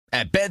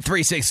At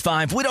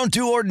Bet365, we don't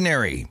do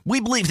ordinary. We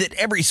believe that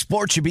every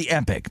sport should be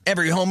epic.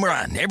 Every home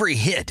run, every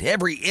hit,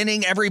 every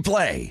inning, every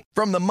play.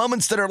 From the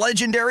moments that are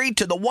legendary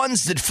to the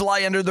ones that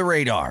fly under the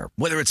radar.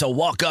 Whether it's a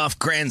walk-off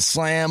grand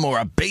slam or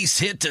a base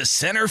hit to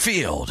center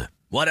field.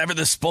 Whatever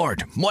the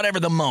sport, whatever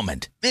the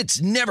moment.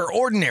 It's never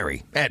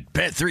ordinary at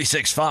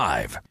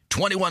Bet365.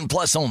 21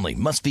 plus only.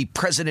 Must be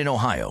present in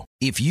Ohio.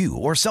 If you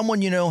or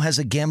someone you know has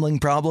a gambling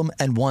problem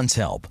and wants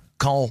help,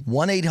 call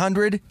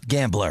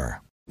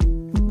 1-800-GAMBLER.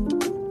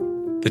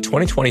 The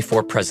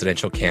 2024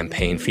 presidential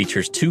campaign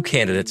features two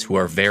candidates who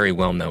are very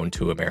well known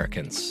to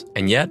Americans.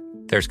 And yet,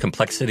 there's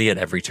complexity at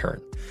every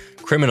turn.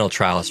 Criminal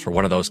trials for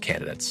one of those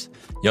candidates.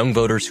 Young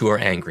voters who are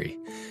angry.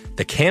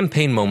 The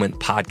Campaign Moment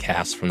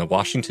podcast from the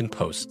Washington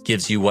Post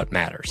gives you what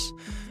matters.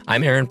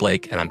 I'm Aaron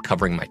Blake, and I'm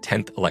covering my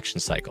 10th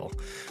election cycle.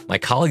 My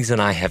colleagues and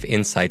I have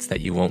insights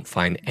that you won't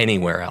find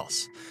anywhere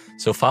else.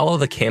 So follow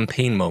The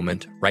Campaign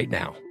Moment right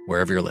now,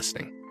 wherever you're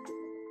listening.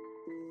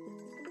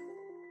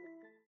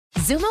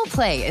 Xumo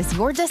Play is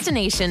your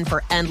destination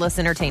for endless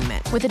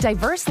entertainment. With a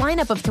diverse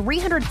lineup of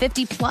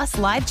 350-plus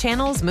live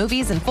channels,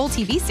 movies, and full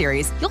TV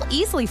series, you'll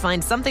easily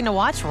find something to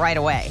watch right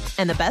away.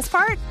 And the best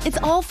part? It's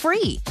all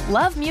free.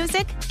 Love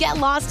music? Get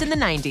lost in the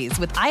 90s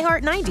with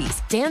iHeart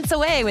 90s, dance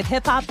away with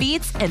hip-hop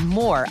beats, and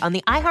more on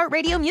the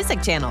iHeartRadio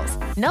music channels.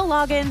 No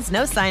logins,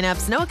 no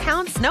signups, no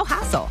accounts, no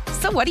hassle.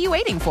 So what are you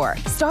waiting for?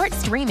 Start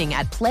streaming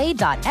at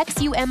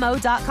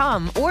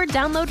play.xumo.com or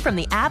download from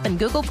the app and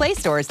Google Play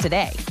stores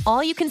today.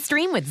 All you can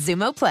stream with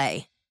Xumo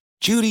Play.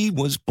 Judy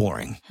was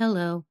boring.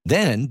 Hello.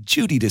 Then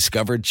Judy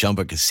discovered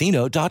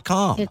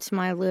ChumbaCasino.com. It's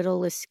my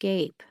little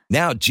escape.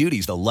 Now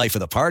Judy's the life of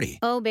the party.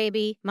 Oh,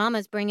 baby,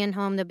 mama's bringing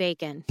home the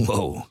bacon.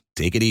 Whoa,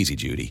 take it easy,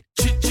 Judy.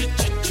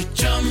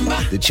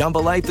 The Chumba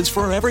life is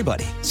for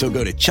everybody. So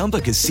go to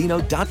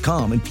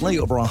ChumbaCasino.com and play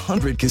over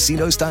 100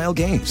 casino-style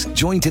games.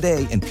 Join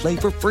today and play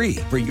for free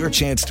for your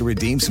chance to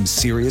redeem some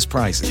serious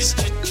prizes.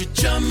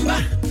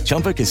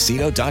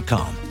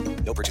 ChumbaCasino.com.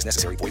 No purchase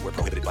necessary. Void where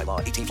prohibited by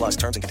law. 18 plus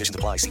terms and conditions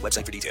apply. See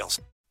website for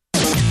details.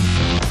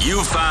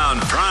 You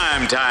found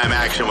primetime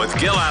action with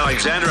Gil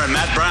Alexander and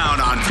Matt Brown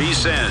on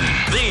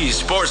VSiN, the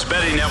sports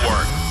betting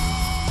network.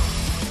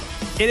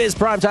 It is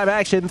primetime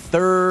action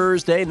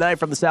Thursday night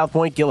from the South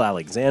Point. Gil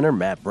Alexander,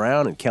 Matt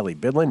Brown, and Kelly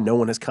Bidlin. No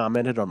one has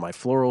commented on my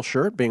floral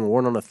shirt being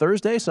worn on a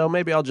Thursday, so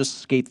maybe I'll just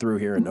skate through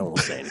here and no one will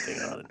say anything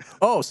on it.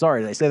 Oh,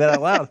 sorry. Did I say that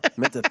out loud? I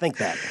meant to think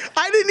that.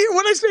 I didn't hear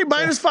when I say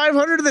minus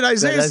 500 that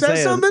Isaiah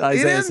said something. He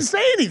didn't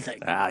say anything.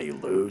 You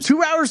lose.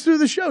 2 hours through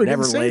the show, he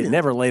didn't say anything.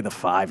 Never lay the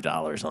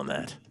 $5 on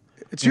that.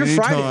 It's your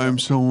Friday. Anytime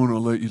someone will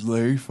let you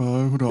lay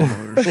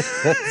 $5.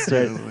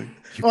 Certainly.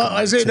 Well,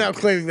 Isaiah now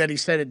claiming that he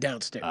said it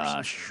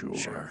downstairs.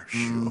 Sure.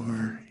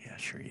 Yeah,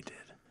 sure you did.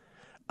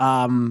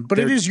 But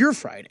it is your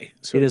Friday.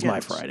 So it is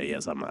my Friday,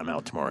 yes. I'm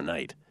out tomorrow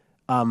night.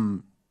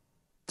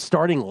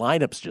 Starting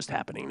lineups just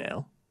happening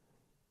now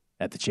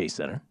at the Chase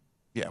Center.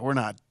 Yeah, we're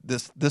not.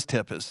 This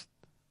tip's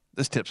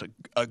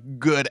a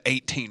good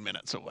 18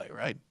 minutes away,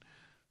 right?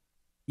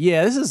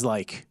 Yeah, this is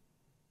like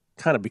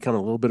kind of becoming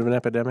a little bit of an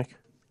epidemic.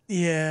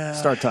 Yeah.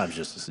 Start time's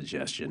just a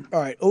suggestion. All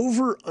right,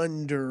 over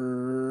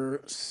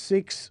under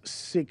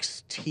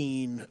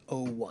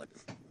 6:16:01.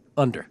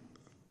 Under.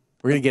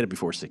 We're going to get it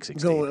before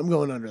 6:16. I'm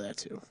going under that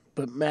too.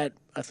 But Matt,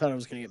 I thought I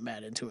was going to get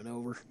Matt into an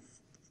over.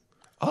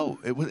 Oh,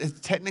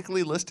 it's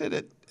technically listed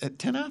at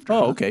 10 after.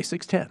 Oh, okay,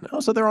 6:10. Oh,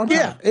 so they're on time.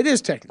 Yeah, it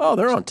is technically. Oh,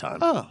 they're on time.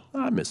 Oh.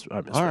 I missed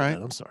All right.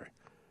 that. I'm sorry.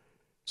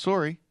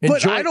 Sorry.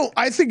 But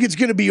I think it's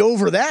going to be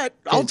over that.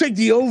 I'll take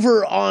the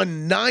over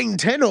on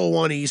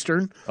 9:10:01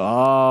 Eastern.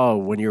 Oh,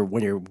 when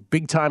you're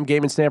big time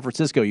game in San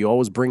Francisco, you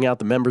always bring out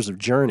the members of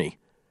Journey.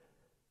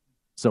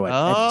 So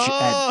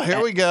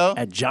here we go.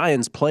 At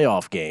Giants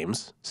playoff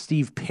games,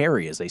 Steve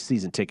Perry is a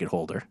season ticket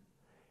holder.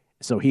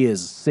 So he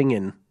is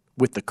singing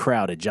with the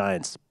crowd at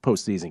Giants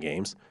postseason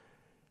games.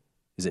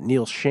 Is it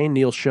Neil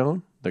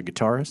Schoen, their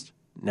guitarist,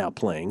 now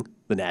playing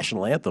the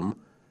national anthem?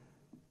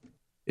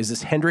 Is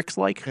this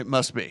Hendrix-like? It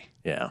must be.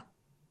 Yeah.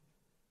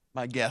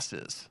 My guess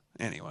is.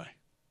 Anyway.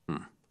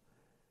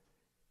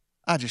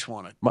 I just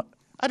want.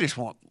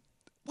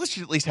 Let's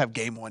just at least have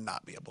game one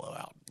not be a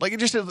blowout. Like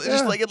just at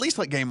least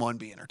let game one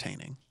be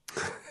entertaining.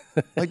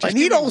 Like I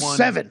need all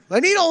 7. I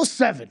need all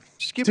 7.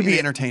 Just give me the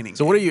entertaining.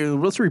 So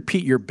let's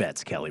repeat your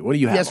bets, Kelly. What do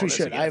you have? Yes, we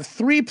should. I have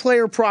 3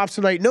 player props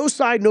tonight. No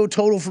side, no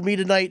total for me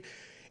tonight.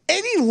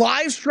 Any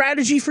live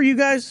strategy for you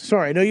guys?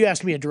 Sorry, I know you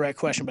asked me a direct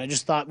question, but I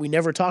just thought we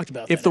never talked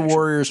about that. If the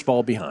Warriors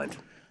fall behind.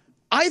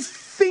 I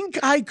think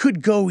I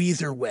could go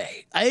either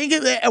way. I think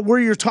where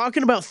you're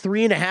talking about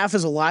 3.5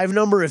 as a live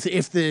number,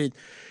 if the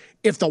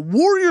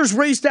Warriors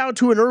raced out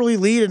to an early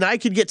lead and I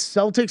could get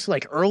Celtics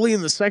like early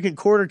in the second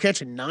quarter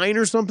catching 9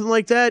 or something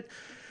like that,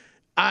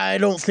 I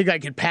don't think I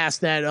could pass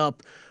that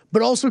up.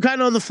 But also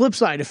kind of on the flip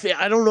side,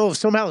 I don't know if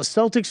somehow the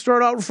Celtics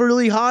start out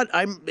really hot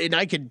and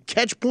I could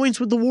catch points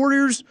with the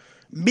Warriors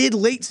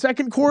mid-late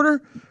second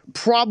quarter,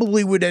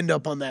 probably would end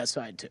up on that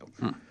side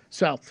too.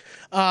 So,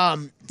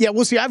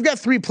 we'll see. I've got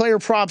 3 player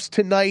props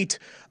tonight.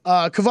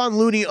 Kevon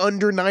Looney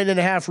under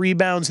 9.5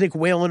 rebounds. Nick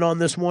Whalen on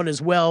this one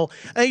as well.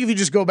 I think if you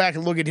just go back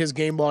and look at his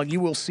game log, you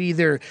will see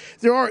there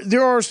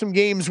are some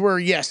games where,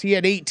 yes, he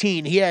had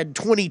 18. He had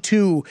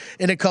 22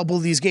 in a couple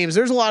of these games.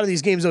 There's a lot of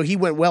these games, though, he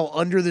went well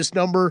under this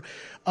number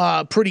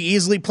pretty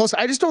easily. Plus,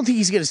 I just don't think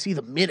he's going to see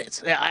the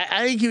minutes.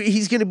 I think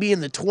he's going to be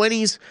in the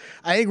 20s.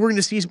 I think we're going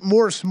to see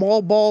more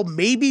small ball.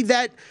 Maybe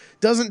that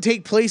doesn't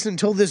take place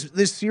until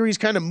this series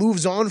kind of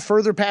moves on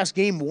further past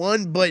game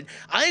 1, but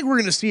I think we're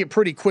going to see it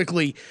pretty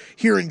quickly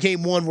here in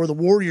game 1 where the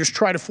Warriors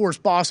try to force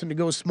Boston to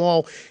go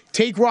small.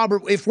 Take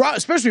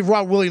especially if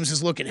Robert Williams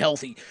is looking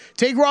healthy.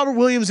 Take Robert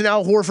Williams and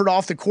Al Horford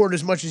off the court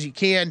as much as you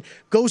can.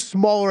 Go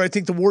smaller. I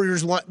think the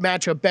Warriors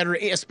match up better,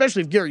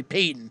 especially if Gary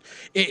Payton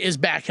is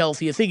back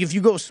healthy. I think if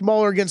you go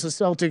smaller against the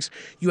Celtics,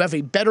 you have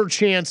a better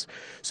chance.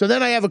 So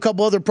then I have a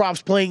couple other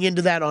props playing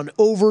into that on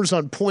overs,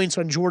 on points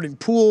on Jordan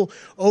Poole,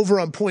 over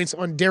on points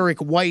on Derek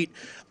White,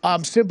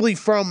 simply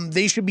from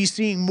they should be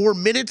seeing more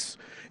minutes,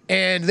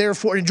 and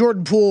therefore, and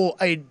Jordan Poole,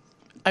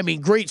 I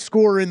mean, great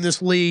scorer in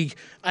this league.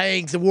 I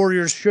think the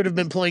Warriors should have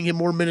been playing him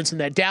more minutes in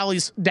that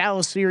Dallas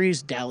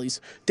series. And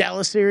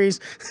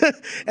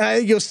I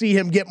think you'll see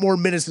him get more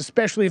minutes,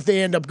 especially if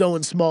they end up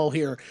going small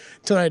here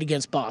tonight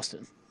against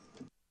Boston.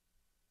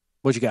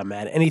 What you got,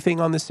 Matt? Anything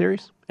on this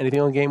series?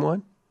 Anything on game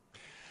 1?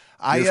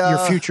 Your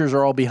futures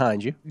are all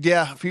behind you.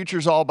 Yeah,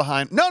 futures all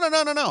behind. No.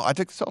 I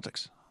took the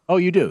Celtics. Oh,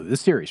 you do? The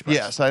series price.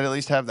 Yes, I'd at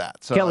least have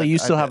that. So Kelly, you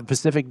still have a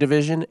Pacific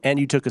Division, and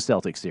you took a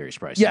Celtics series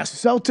price. Yes,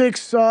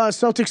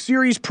 Celtics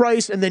series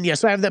price, and then,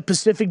 yes, I have that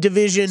Pacific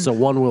Division. So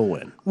one will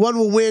win.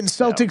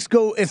 Celtics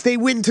go, if they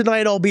win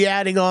tonight, I'll be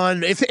adding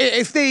on. If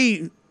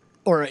they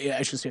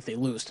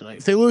lose tonight.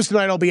 If they lose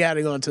tonight, I'll be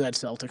adding on to that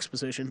Celtics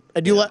position.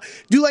 I do like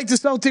the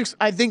Celtics.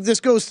 I think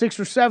this goes 6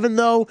 or 7,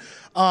 though.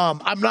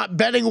 I'm not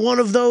betting one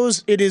of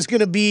those. It is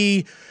going to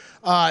be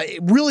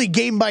really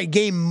game by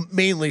game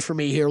mainly for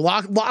me here.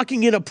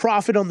 Locking in a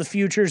profit on the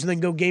futures and then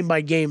go game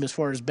by game as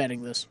far as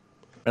betting this.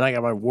 And I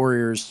got my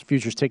Warriors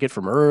futures ticket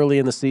from early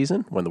in the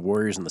season when the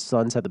Warriors and the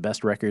Suns had the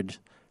best records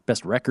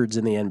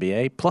in the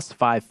NBA, plus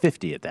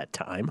 550 at that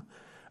time.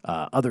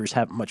 Others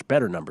have much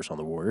better numbers on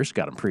the Warriors.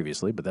 Got them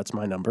previously, but that's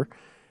my number.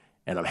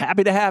 And I'm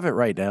happy to have it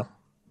right now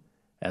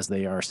as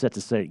they are set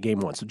to say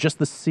game 1. So just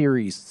the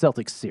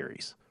Celtics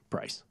series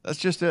price. That's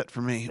just it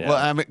for me. Yeah. Well,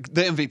 I mean,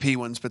 the MVP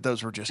ones, but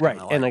those were just right.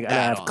 Like and I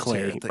have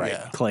Clay,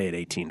 Clay at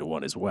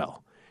 18-1 as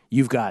well.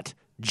 You've got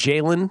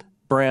Jaylen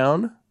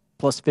Brown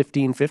plus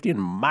 1550 and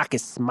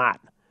Marcus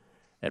Smart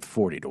at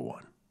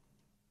 40-1.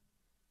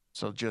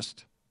 So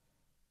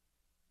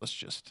let's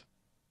just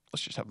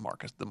have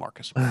the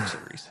Marcus Smart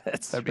series.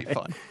 That'd be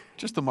fun.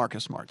 Just the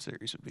Marcus Smart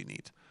series would be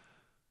neat.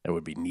 That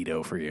would be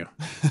neato for you.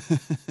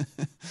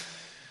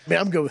 Man,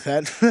 I'm good with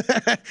that.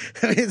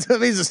 That means the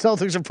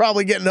Celtics are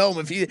probably getting home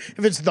if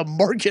it's the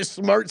Marcus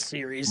Smart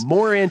series.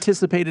 More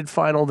anticipated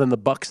final than the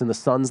Bucks and the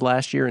Suns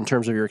last year in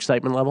terms of your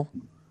excitement level?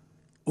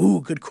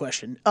 Ooh, good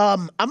question.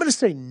 I'm going to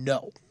say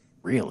no.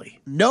 Really?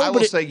 No, I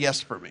will say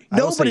yes for me.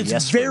 No, but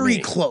it's very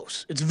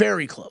close. It's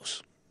very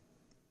close.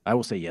 I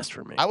will say yes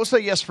for me. I will say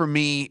yes for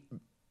me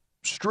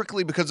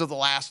strictly because of the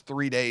last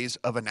 3 days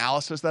of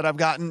analysis that I've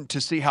gotten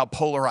to see how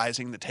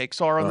polarizing the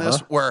takes are on this,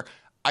 where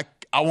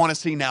I want to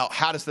see now,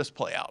 how does this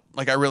play out?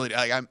 Like, I really,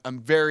 I'm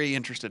very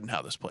interested in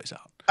how this plays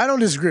out. I don't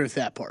disagree with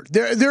that part.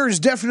 There is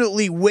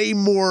definitely way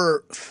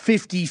more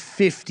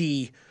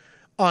 50-50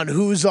 on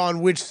who's on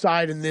which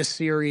side in this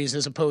series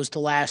as opposed to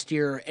last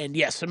year. And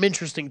yes, some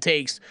interesting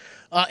takes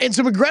and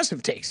some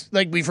aggressive takes,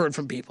 like we've heard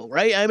from people,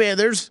 right? I mean,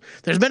 there's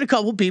been a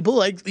couple people,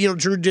 like,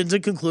 Drew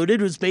Dinsick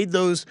concluded, who's made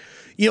those,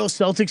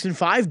 Celtics in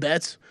 5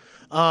 bets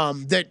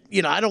that,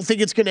 I don't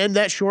think it's going to end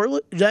that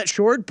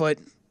short, but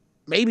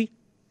maybe.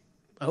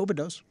 I hope it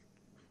does,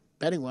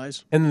 betting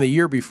wise. And the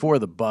year before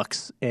the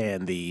Bucks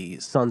and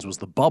the Suns was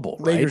the bubble,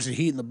 right? Raiders and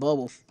Heat in the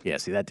bubble. Yeah,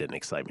 see, that didn't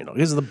excite me at all.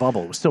 Because of the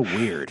bubble. It was so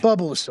weird.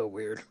 Bubble was so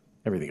weird.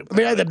 Everything about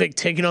I had that big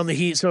ticket on the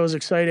Heat, so it was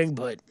exciting,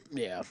 but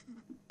yeah.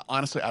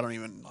 Honestly, I don't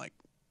even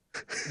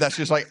that's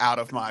just out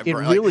of my brain. It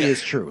really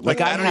is true. I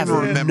have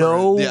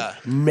no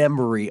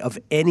memory of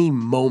any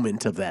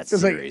moment of that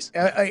series.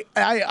 I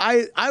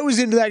was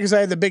into that because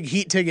I had the big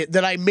Heat ticket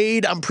that I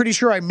made. I'm pretty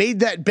sure I made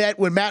that bet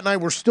when Matt and I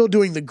were still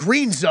doing the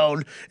Green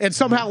Zone and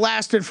somehow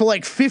lasted for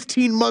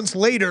 15 months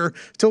later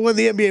to when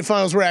the NBA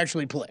Finals were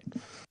actually played.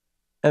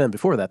 And then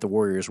before that, the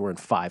Warriors were in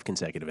 5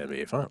 consecutive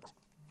NBA Finals,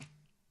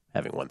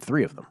 having won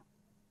 3 of them.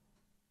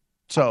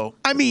 So,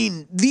 I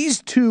mean,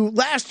 these two,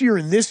 last year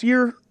and this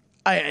year,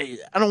 I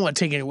don't want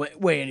to take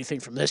away anything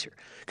from this year.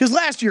 Because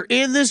last year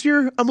and this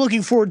year, I'm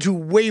looking forward to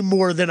way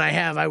more than I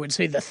have, I would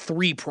say, the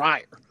 3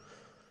 prior.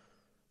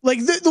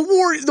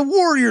 The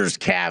Warriors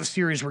Cavs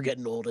series were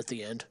getting old at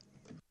the end.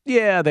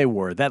 Yeah, they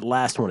were. That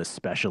last one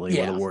especially,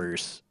 when the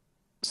Warriors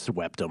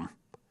swept them.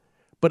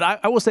 But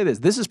I will say this.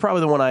 This is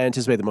probably the one I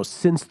anticipate the most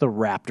since the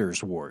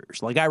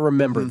Raptors-Warriors. I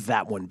remember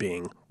that one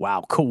being,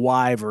 wow,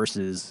 Kawhi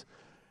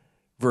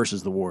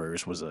versus the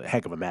Warriors was a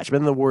heck of a match. But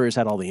then the Warriors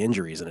had all the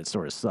injuries, and it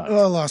sort of sucked.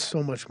 Oh, I lost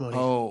so much money.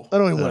 Oh. I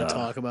don't even want to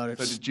talk about it.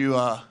 So did you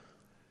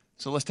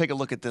So let's take a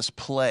look at this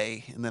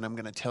play, and then I'm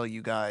going to tell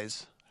you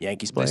guys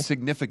Yankees play? the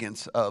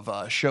significance of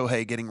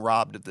Shohei getting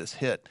robbed of this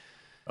hit.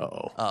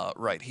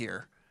 Right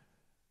here.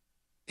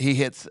 He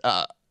hits.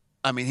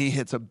 He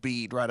hits a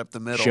bead right up the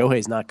middle.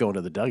 Shohei's not going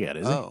to the dugout,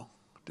 is he? Oh,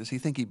 does he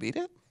think he beat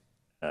it?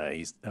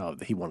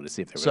 He wanted to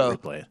see if they were going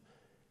to replay it.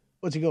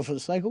 What's he go for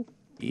the cycle?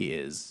 He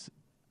is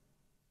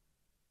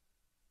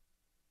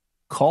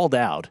called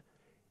out,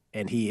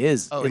 and he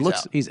is. Oh,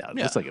 He's out. Yeah.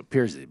 It looks like it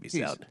appears that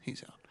he's out.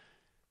 He's out.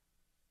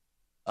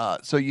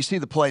 So you see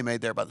the play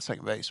made there by the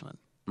second baseman.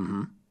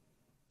 Mm-hmm.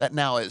 That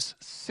now is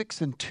 6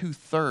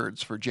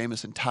 2/3 for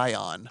Jameson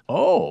Taillon.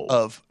 Oh,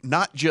 of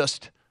not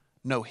just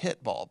no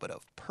hit ball, but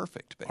of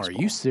perfect baseball. Are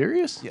you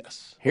serious?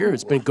 Yes. Here,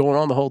 it's been going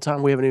on the whole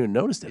time. We haven't even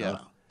noticed it. Yeah.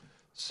 Huh?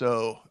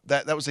 So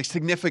that was a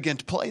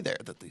significant play there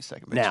that the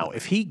second baseman. Now,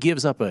 if he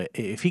gives up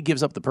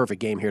the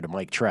perfect game here to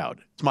Mike Trout,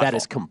 that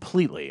is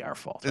completely our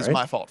fault. It's right?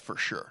 my fault for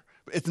sure.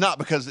 It's not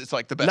because it's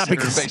like the best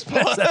hitter in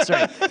baseball. That's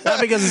right. Not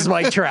because it's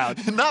Mike Trout.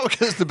 Not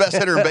because it's the best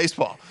hitter in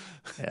baseball.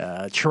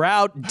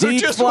 Trout,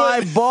 deep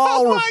fly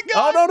ball. Oh, my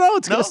God. Oh, no.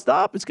 It's going to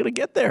stop. It's going to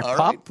get there.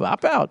 All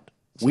Pop out.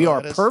 So we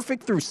are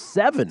perfect through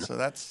 7. So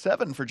that's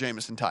 7 for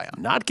Jameson Taillon.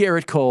 Not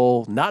Garrett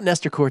Cole, not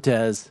Nestor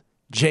Cortez,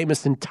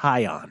 Jameson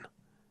Taillon.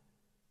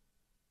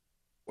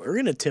 We're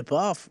going to tip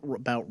off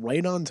about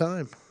right on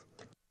time.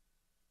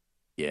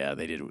 Yeah,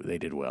 they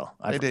did well.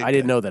 I did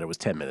didn't know that it was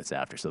 10 minutes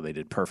after, so they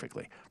did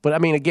perfectly. But, I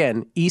mean,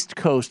 again, East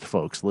Coast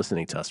folks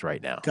listening to us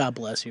right now. God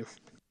bless you.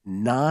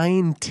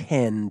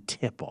 9:10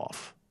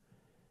 tip-off.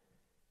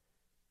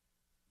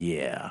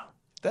 Yeah.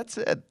 That's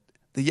it.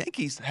 The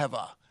Yankees have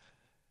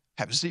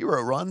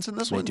 0 runs in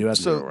this one. They do have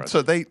 0 runs.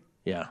 So they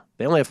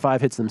only have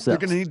 5 hits themselves.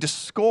 They're going to need to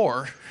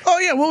score. Oh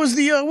yeah, what was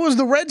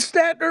the Red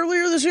stat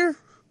earlier this year?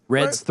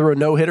 Reds threw a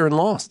no-hitter and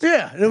lost.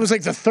 Yeah, and it was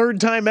like the 3rd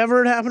time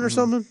ever it happened or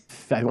something.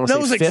 I No, it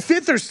was like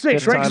 5th or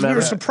 6th, right? Because we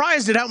were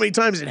surprised at how many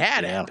times it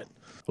had happened.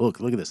 Look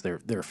at this.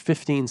 They're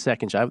 15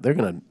 seconds. They're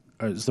going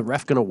to. Is the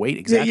ref going to wait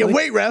exactly? Yeah,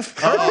 wait,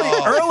 ref.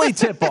 Early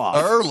tip-off.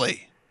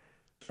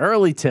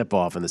 Early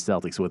tip-off, and the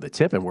Celtics with a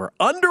tip, and we're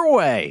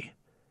underway.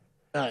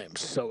 I am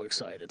so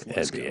excited.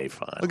 NBA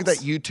Finals. Look at that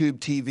YouTube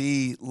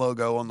TV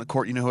logo on the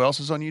court. You know who else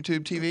is on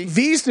YouTube TV?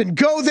 Veaston,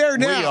 go there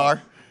now. We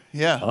are.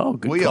 Yeah. Oh,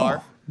 good We call.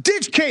 are.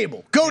 Ditch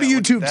cable. Go to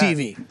YouTube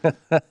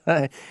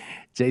TV.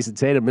 Jason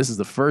Tatum misses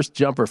the first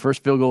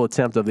field goal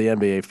attempt of the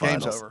NBA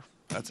Finals. Game's over.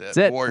 That's it. That's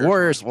it.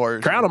 Warriors.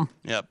 Crown them.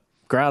 Yep.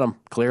 Crown them.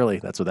 Clearly,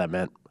 that's what that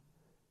meant. Did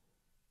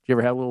you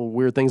ever have little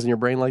weird things in your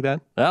brain like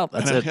that? Well,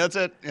 that's it. That's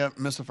it. Yeah,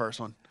 missed the first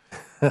one.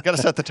 Got to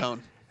set the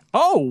tone.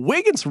 Oh,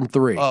 Wiggins from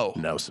 3. Oh.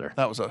 No, sir.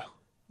 That was a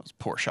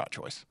poor shot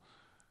choice.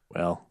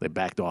 Well, they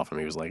backed off him.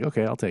 He was like,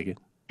 okay, I'll take it.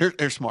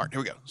 Here's smart.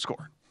 Here we go.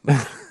 Score.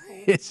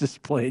 It's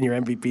just playing your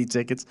MVP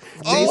tickets.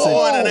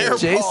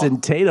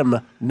 Jason Tatum,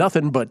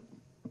 nothing but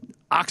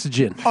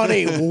oxygen. On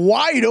a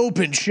wide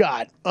open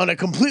shot on a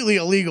completely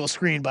illegal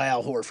screen by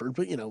Al Horford,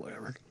 but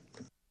whatever.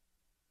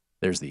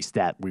 There's the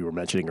stat we were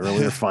mentioning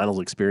earlier. Finals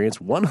experience,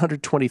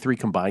 123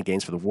 combined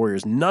games for the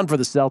Warriors, none for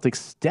the Celtics.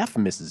 Steph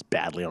misses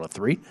badly on a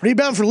 3.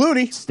 Rebound for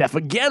Looney. Steph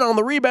again on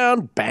the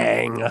rebound.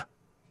 Bang. That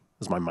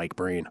was my Mike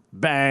Breen.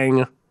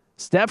 Bang.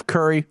 Steph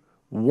Curry,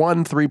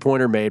 1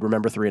 3-pointer made.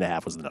 Remember,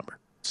 3.5 was the number.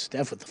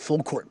 Steph with the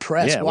full court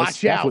press. Yeah, watch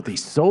Steph out. with the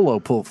solo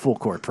full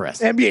court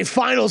press. NBA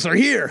Finals are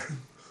here.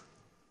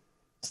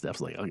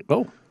 Steph's like,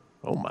 oh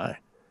my.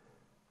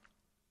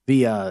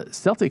 The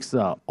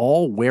Celtics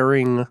all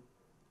wearing,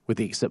 with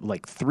the except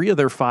like 3 of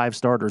their 5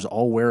 starters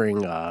all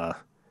wearing, are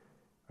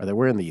they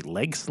wearing the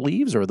leg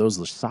sleeves or are those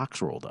the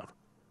socks rolled up?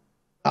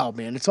 Oh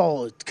man, it's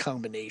all a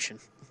combination.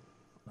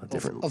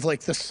 Of like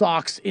the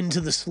socks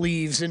into the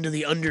sleeves, into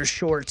the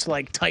undershorts,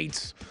 like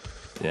tights.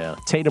 Yeah,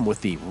 Tatum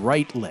with the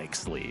right leg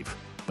sleeve,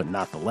 but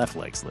not the left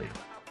leg sleeve.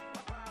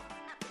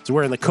 He's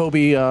wearing the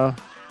Kobe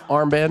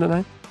armband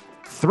tonight.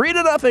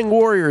 3-0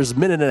 Warriors,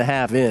 minute and a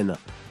half in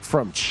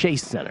from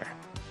Chase Center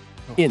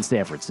in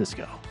San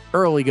Francisco.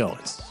 Early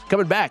goings.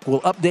 Coming back,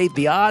 we'll update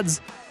the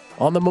odds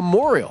on the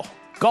Memorial.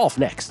 Golf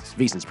next.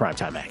 VSiN's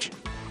primetime action.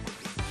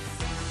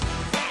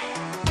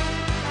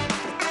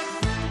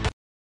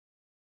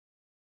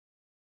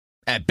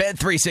 At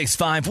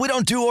Bet365, we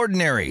don't do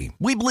ordinary.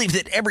 We believe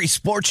that every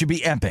sport should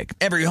be epic.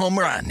 Every home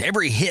run,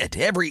 every hit,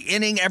 every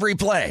inning, every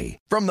play.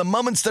 From the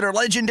moments that are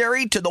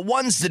legendary to the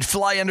ones that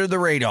fly under the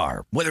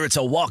radar. Whether it's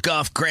a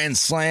walk-off grand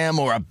slam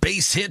or a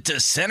base hit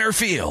to center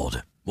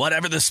field.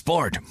 Whatever the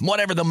sport,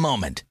 whatever the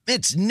moment.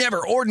 It's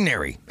never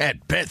ordinary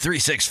at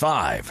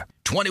Bet365.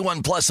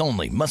 21 plus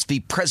only. Must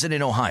be present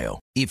in Ohio.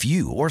 If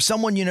you or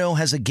someone you know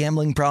has a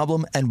gambling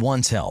problem and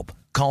wants help,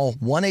 call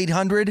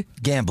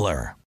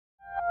 1-800-GAMBLER.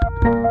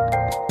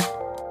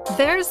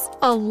 There's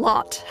a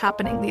lot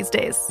happening these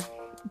days,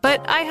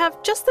 but I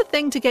have just the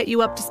thing to get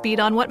you up to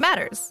speed on what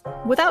matters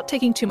without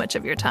taking too much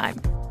of your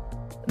time.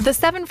 The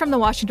 7 from the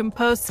Washington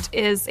Post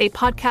is a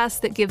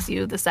podcast that gives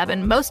you the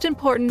 7 most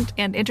important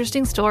and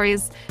interesting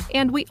stories,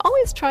 and we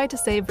always try to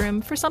save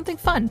room for something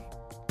fun.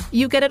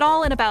 You get it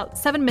all in about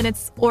 7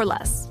 minutes or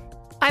less.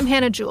 I'm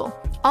Hannah Jewell.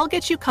 I'll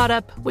get you caught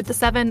up with the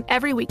 7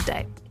 every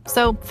weekday.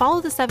 So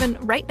follow the 7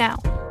 right now.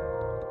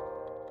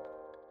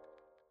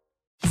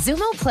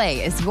 Zumo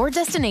Play is your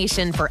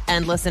destination for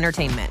endless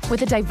entertainment.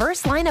 With a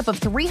diverse lineup of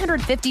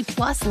 350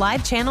 plus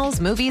live channels,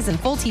 movies, and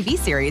full TV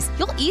series,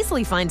 you'll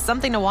easily find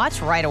something to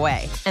watch right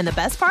away. And the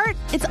best part?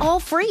 It's all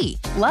free.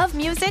 Love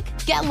music?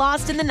 Get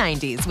lost in the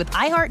 90s with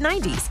iHeart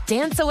 90s,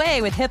 dance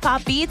away with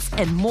hip-hop beats,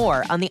 and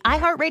more on the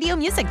iHeartRadio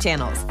music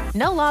channels.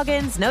 No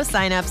logins, no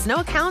signups,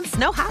 no accounts,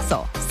 no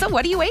hassle. So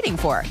what are you waiting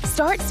for?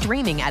 Start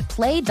streaming at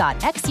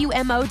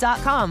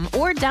play.xumo.com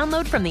or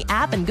download from the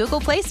app and Google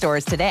Play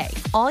stores today.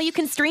 All you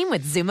can stream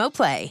with Zumo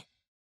Play.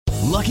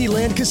 Lucky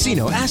Land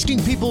Casino,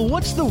 asking people,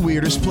 what's the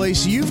weirdest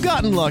place you've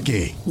gotten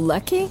lucky?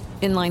 Lucky?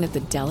 In line at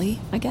the deli,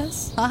 I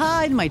guess?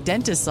 Aha, in my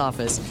dentist's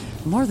office.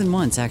 More than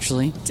once,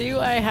 actually. Do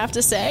I have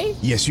to say?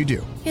 Yes, you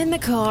do. In the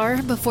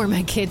car before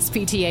my kids'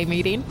 PTA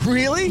meeting.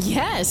 Really?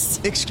 Yes.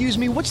 Excuse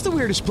me, what's the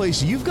weirdest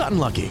place you've gotten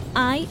lucky?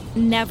 I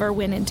never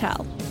win and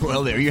tell.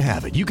 Well, there you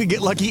have it. You can get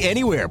lucky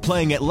anywhere,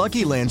 playing at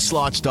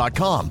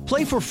LuckyLandSlots.com.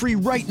 Play for free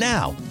right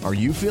now. Are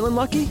you feeling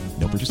lucky?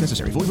 No purchase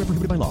necessary. Void where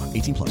prohibited by law.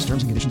 18 plus.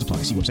 Terms and conditions apply.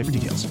 See website for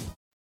details.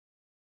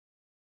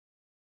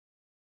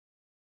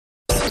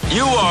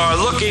 You are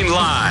looking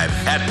live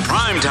at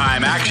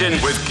Primetime Action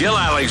with Gil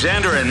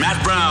Alexander and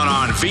Matt Brown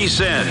on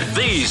VSiN,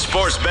 the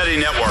Sports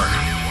Betting Network.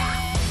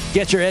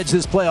 Get your edge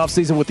this playoff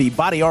season with the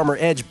Body Armor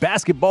Edge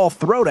Basketball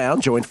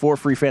Throwdown. Join 4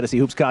 free Fantasy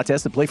Hoops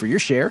contests and play for your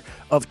share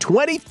of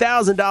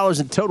 $20,000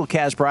 in total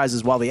cash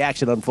prizes while the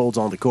action unfolds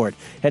on the court.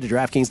 Head to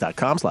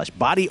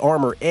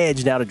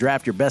DraftKings.com/BodyArmorEdge now to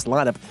draft your best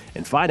lineup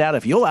and find out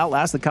if you'll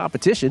outlast the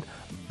competition.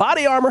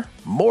 Body Armor,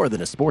 more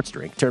than a sports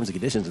drink. Terms and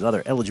conditions and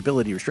other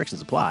eligibility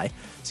restrictions apply.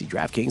 See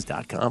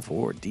DraftKings.com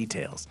for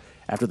details.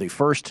 After the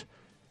first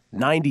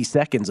 90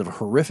 seconds of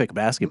horrific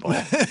basketball,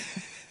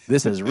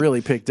 this has really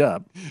picked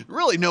up.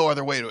 Really no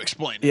other way to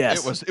explain it.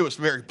 Yes. It was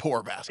very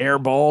poor basketball. Air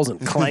balls and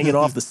clanging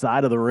off the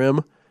side of the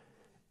rim.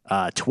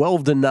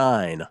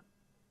 12-9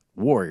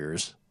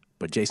 Warriors,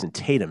 but Jason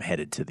Tatum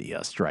headed to the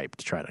stripe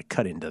to try to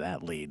cut into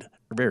that lead,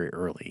 a very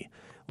early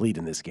lead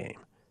in this game.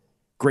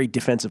 Great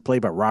defensive play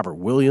by Robert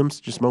Williams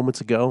just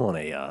moments ago on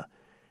a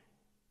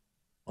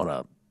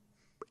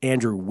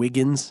Andrew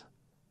Wiggins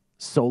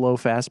solo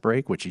fast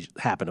break, which he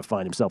happened to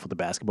find himself with the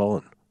basketball,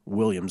 and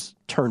Williams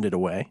turned it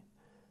away.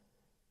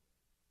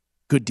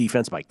 Good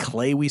defense by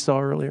Clay we saw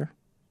earlier.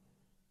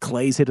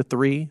 Clay's hit a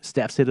 3.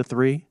 Steph's hit a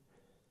 3.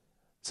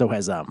 So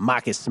has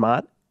Marcus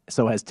Smart.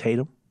 So has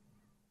Tatum.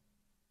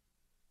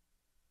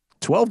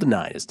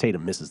 12-9 as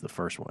Tatum misses the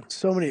first one.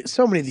 So many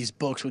of these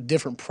books with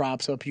different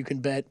props up you can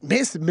bet.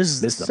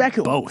 Misses the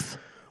second both.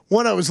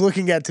 One I was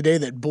looking at today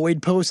that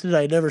Boyd posted,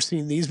 I had never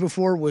seen these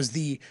before, was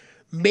the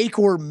make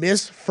or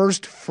miss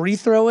first free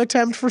throw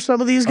attempt for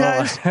some of these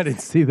guys. Oh, I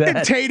didn't see that.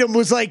 And Tatum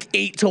was like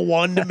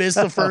 8-1 to miss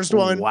the first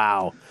one.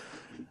 Wow.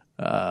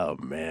 Oh,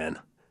 man.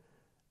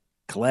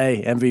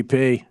 Clay,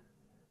 MVP.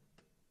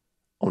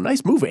 Oh,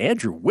 nice move.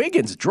 Andrew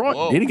Wiggins.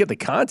 He didn't get the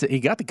contact. He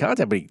got the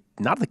contact, but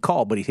not the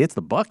call, but he hits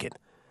the bucket.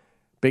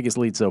 Biggest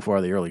lead so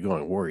far, the early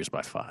going Warriors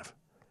by 5.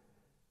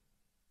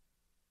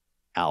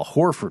 Al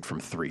Horford from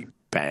 3.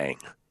 Bang.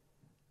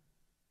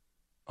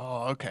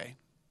 Oh, okay.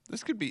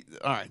 This could be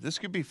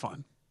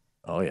fun.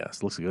 Oh, yeah.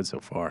 This looks good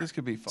so far. This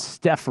could be fun.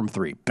 Steph from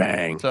 3.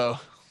 Bang. So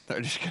they're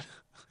just going to.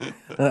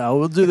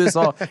 We'll do this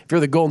all. If you're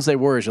the Golden State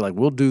Warriors, you're like,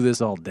 we'll do this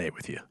all day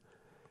with you.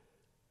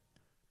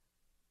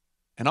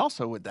 And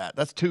also with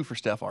that's 2 for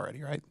Steph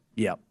already, right?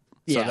 Yep.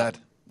 So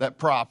that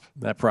prop.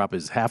 That prop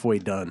is halfway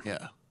done.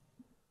 Yeah.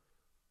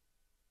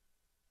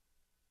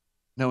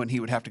 Knowing he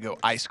would have to go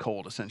ice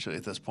cold essentially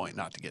at this point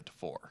not to get to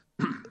 4.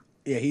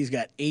 Yeah, he's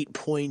got 8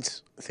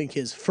 points. I think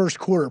his first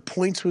quarter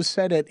points was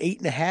set at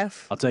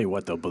 8.5. I'll tell you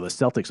what, though, but the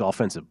Celtics'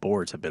 offensive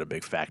boards have been a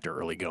big factor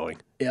early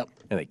going. Yep.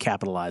 And they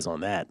capitalize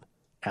on that.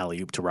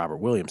 Alley-oop to Robert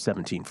Williams,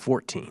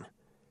 17-14.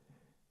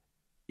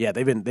 Yeah,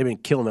 they've been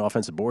killing the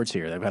offensive boards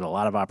here. They've had a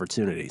lot of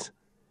opportunities.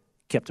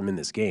 Kept them in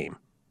this game.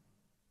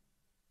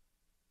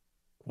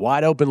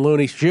 Wide open,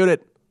 Looney. Shoot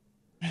it.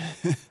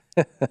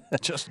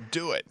 Just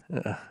do it.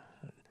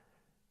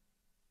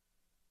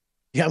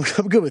 Yeah, I'm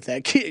good with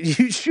that.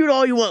 You shoot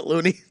all you want,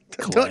 Looney.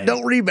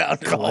 Don't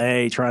rebound.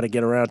 Clay trying to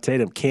get around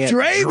Tatum. Can't.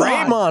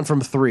 Draymond from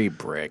 3,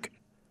 brick.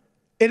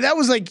 And that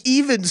was like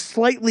even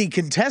slightly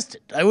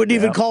contested. I wouldn't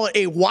even call it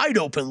a wide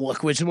open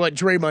look, which is what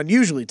Draymond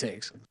usually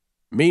takes.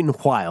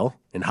 Meanwhile,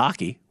 in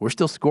hockey, we're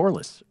still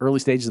scoreless. Early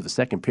stages of the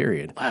second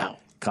period. Wow.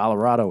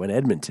 Colorado and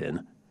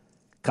Edmonton.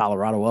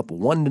 Colorado up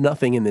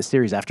 1-0 in this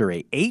series after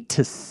a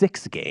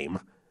 8-6 game.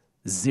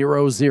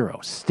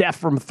 0-0. Steph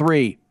from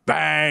 3.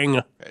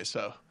 Bang. Okay,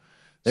 so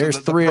there's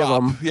 3 of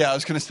them. Yeah, I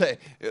was going to say,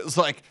 it was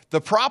like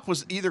the prop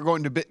was either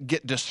going to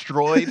get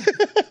destroyed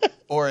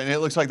and it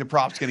looks like the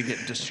prop's going to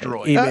get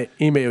destroyed.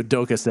 Ime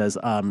Udoka says,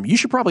 you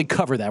should probably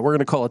cover that. We're going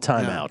to call a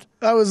timeout.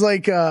 Yeah. I was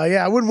like,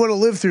 I wouldn't want to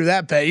live through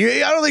that bet. I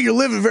don't think you're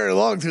living very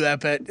long through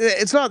that bet.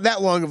 It's not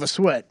that long of a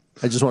sweat.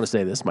 I just want to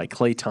say this. My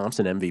Klay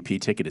Thompson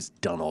MVP ticket is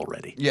done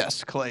already.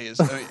 Yes, Clay is.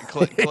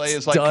 Clay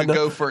is like could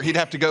go for. He'd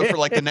have to go for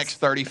like the next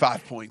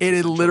 35 points. It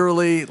had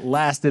literally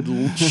lasted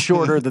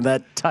shorter than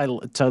that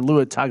Tua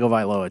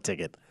Tagovailoa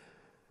ticket.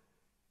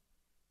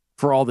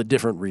 for all the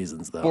different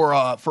reasons, though.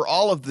 For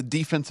all of the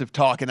defensive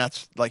talk, and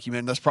that's like you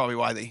mentioned, that's probably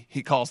why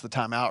he calls the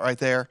timeout right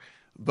there.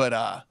 But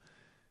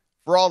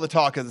for all the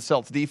talk of the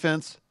Celtics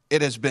defense,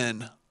 it has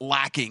been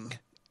lacking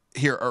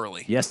here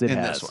early. Yes, it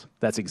has. This one.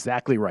 That's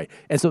exactly right.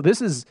 And so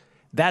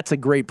that's a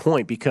great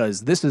point,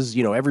 because this is,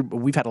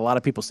 we've had a lot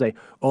of people say,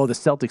 oh, the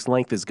Celtics'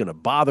 length is going to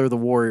bother the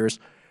Warriors.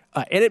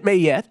 And it may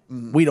yet.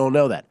 Mm-hmm. We don't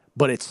know that.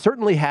 But it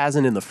certainly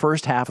hasn't in the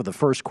first half of the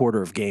first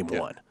quarter of game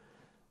one.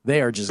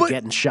 They are just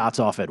getting shots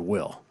off at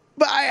will.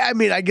 But I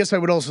mean, I guess I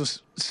would also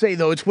say,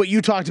 though, it's what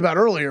you talked about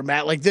earlier,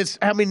 Matt. Like this,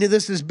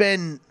 this has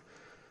been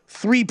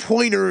Steph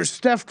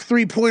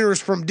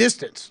 3-pointers from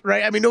distance,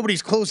 right? I mean,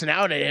 nobody's closing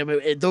out at him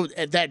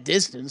at that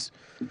distance.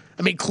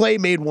 I mean, Clay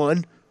made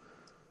one.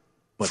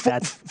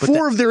 But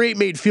four of their 8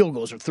 made field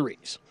goals are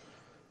threes.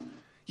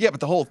 Yeah, but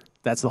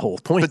that's the whole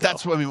point. But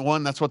that's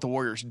what the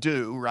Warriors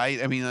do,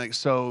 right? I mean, like,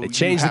 so they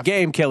changed the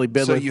game, Kelly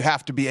Bidlin. So you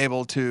have to be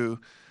able to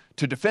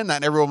defend that.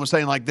 And everyone was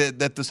saying like that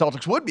the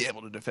Celtics would be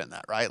able to defend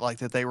that, right? Like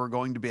that they were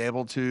going to be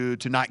able to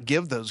not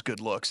give those good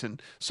looks.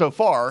 And so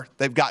far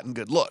they've gotten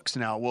good looks.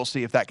 Now we'll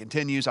see if that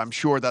continues. I'm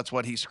sure that's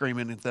what he's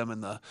screaming at them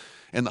in the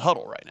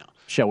huddle right now.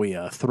 Shall we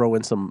throw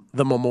in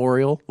the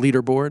Memorial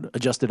leaderboard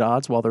adjusted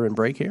odds while they're in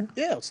break here?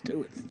 Yeah, let's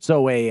do it.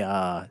 So a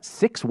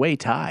 6-way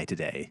tie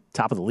today.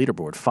 Top of the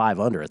leaderboard, 5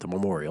 under at the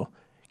Memorial.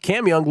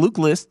 Cam Young, Luke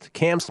List,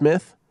 Cam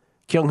Smith,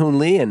 Kyung-Hoon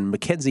Lee, and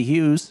Mackenzie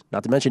Hughes,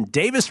 not to mention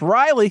Davis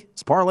Riley.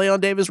 Let's parlay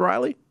on Davis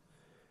Riley.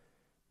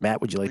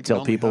 Matt, would you like to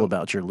tell people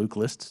about your Luke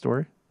List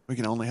story? We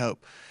can only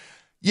hope.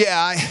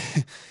 Yeah,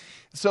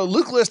 so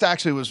Luke List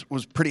actually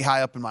was pretty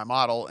high up in my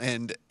model,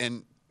 and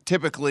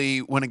typically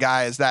when a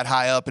guy is that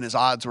high up and his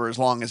odds were as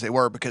long as they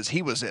were, because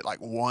he was at like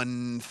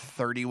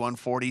 130,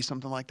 140,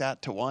 something like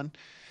that to win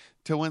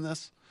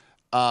this,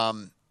 I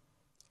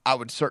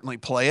would certainly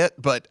play it,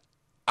 but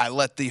I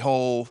let the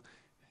whole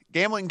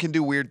gambling can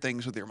do weird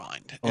things with your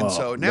mind. And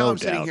so now I'm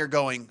sitting here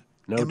going,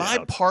 am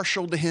I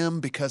partial to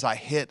him because I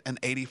hit an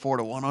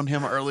 84-1 on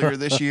him earlier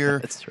this year?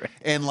 That's right.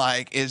 And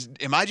like,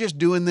 am I just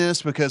doing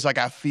this because like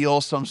I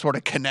feel some sort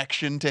of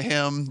connection to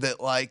him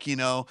that like, I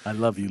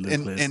love you,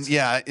 Luke List.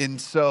 And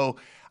so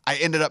I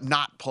ended up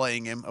not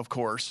playing him, of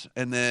course.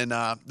 And then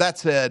that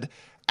said,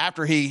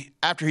 after he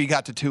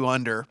got to 2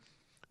 under,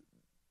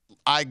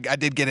 I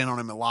did get in on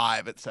him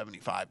live at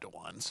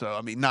 75-1. So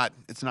I mean,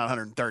 it's not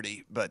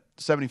 130, but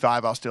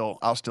 75 I'll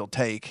still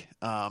take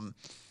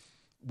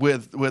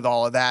with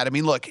all of that. I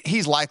mean, look,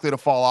 he's likely to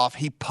fall off.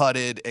 He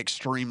putted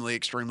extremely,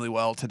 extremely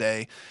well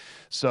today.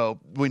 So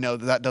we know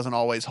that doesn't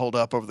always hold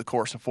up over the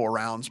course of 4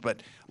 rounds.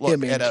 But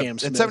look, at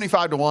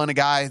 75-1, a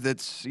guy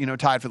that's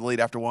tied for the lead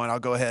after 1, I'll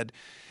go ahead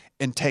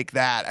and take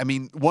that. I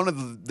mean, one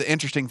of the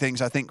interesting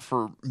things I think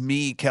for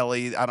me,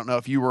 Kelly, I don't know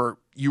if you were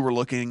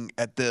looking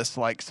at this,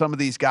 like some of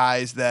these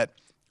guys that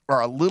are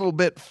a little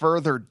bit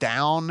further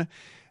down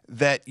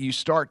that you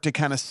start to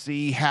kind of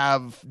see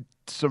have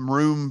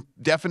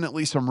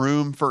definitely some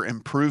room for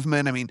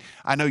improvement. I mean,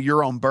 I know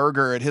you're on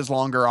Berger at his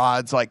longer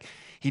odds. Like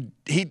he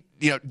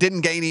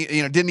didn't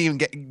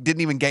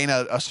even gain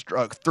a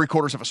stroke,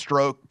 3/4 of a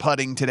stroke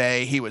putting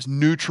today. He was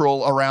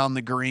neutral around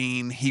the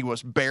green. He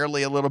was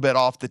barely a little bit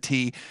off the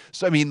tee.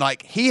 So I mean,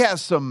 like he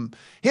has some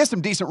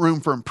decent room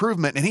for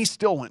improvement, and he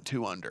still went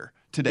 2 under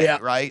today,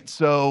 right?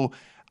 So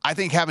I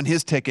think having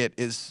his ticket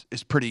is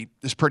pretty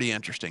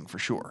interesting for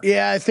sure.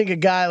 Yeah, I think a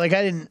guy like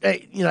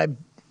I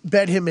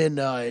bet him in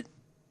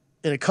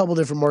a couple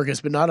different markets,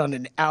 but not on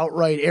an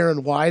outright.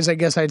 Aaron Wise, I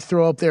guess I'd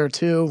throw up there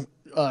too.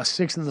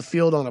 6th in the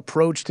field on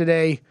approach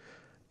today,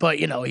 but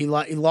he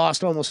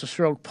lost almost a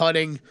stroke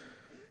putting.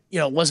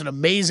 Wasn't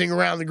amazing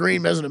around the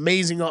green, wasn't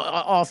amazing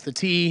off the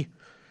tee.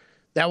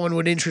 That one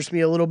would interest me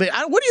a little bit.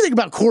 What do you think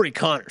about Corey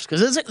Connors?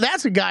 Because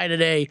that's a guy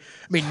today.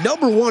 I mean,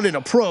 number 1 in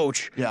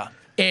approach. Yeah.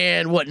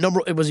 And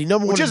was he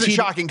number 1? Which isn't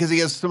shocking because he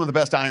has some of the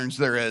best irons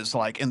there is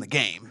like in the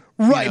game.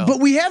 Right,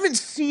 but we haven't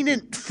seen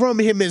it from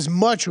him as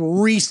much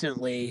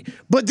recently.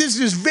 But this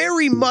is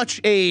very much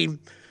a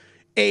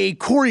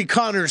Corey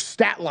Connors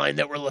stat line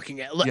that we're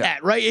looking at,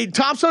 right? It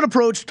tops on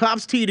approach,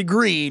 tops tee to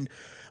green,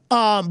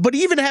 but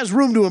he even has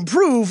room to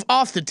improve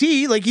off the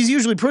tee. Like he's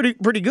usually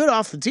pretty good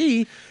off the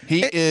tee.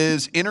 He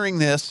is entering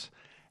this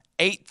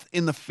 8th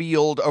in the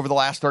field over the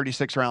last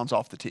 36 rounds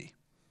off the tee.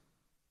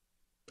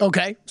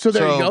 Okay, so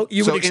there you go.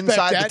 You would expect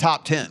inside that. the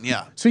top 10,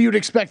 yeah. So you'd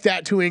expect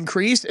that to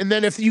increase, and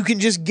then if you can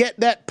just get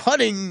that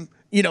putting,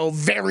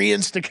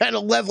 variance to kind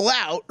of level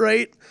out,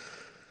 right?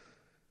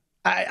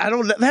 I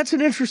don't know. That's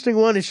an interesting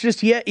one. It's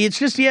just he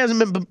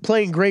hasn't been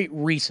playing great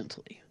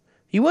recently.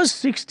 He was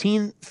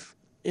 16th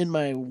in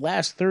my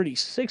last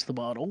 36th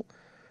model,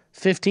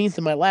 15th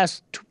in my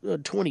last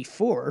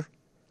 24.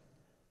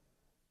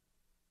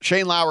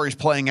 Shane Lowry's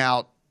playing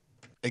out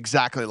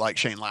exactly like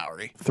Shane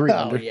Lowry. 3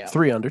 under, yeah.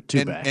 3 under,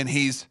 2 back. And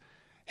he's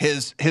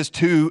his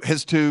two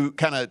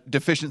kind of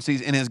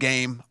deficiencies in his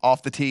game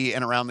off the tee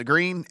and around the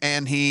green,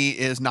 and he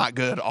is not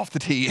good off the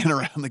tee and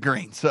around the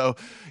green. So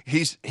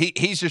he's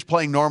just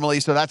playing normally.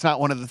 So that's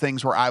not one of the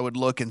things where I would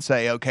look and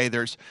say, okay,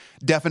 there's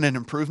definite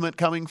improvement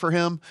coming for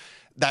him.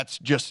 that's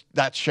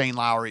Shane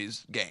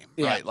Lowry's game,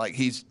 right? Like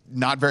he's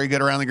not very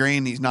good around the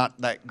green. He's not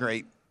that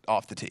great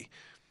off the tee.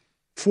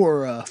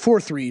 4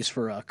 threes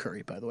for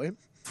Curry, by the way.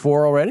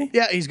 4 already?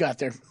 Yeah, he's got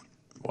there.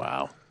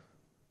 Wow.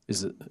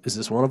 Is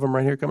this one of them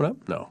right here coming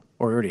up? No.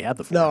 Or he already had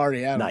the 4. No,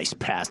 already had Nice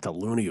pass to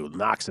Looney, who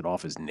knocks it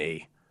off his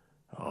knee.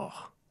 Oh.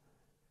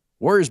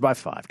 Warriors by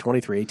 5,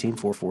 23-18,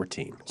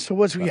 4-14. So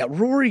what's we got?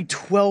 Rory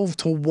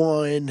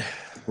 12-1.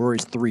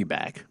 Rory's 3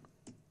 back.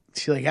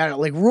 See, I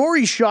don't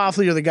Rory,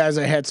 Schauffele are the guys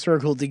I had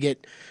circled to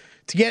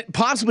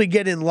possibly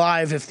get in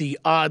live if the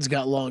odds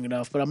got long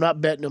enough, but I'm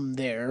not betting them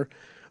there.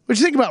 What do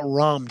you think about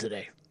Rahm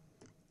today?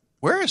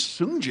 Where is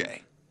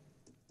Sungjae?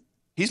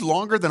 He's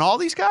longer than all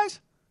these guys?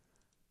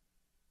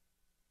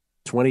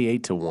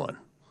 28-1.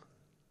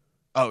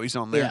 Oh, he's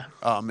on there? Yeah.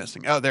 Oh, I'm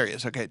missing. Oh, there he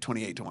is. Okay,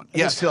 28-1.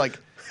 Yeah, see,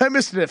 I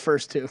missed it at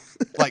first, too.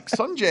 like,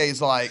 Sungjae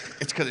is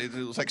it's because it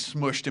was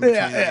smushed in between.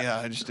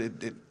 Yeah,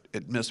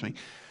 it missed me.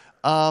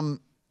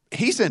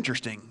 He's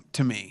interesting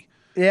to me.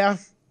 Yeah.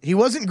 He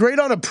wasn't great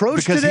on approach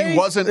because today. He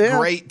wasn't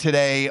great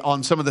today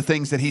on some of the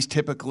things that he's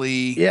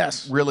typically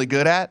really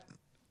good at.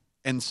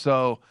 And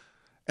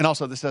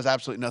also this has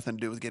absolutely nothing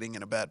to do with getting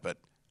in a bet, but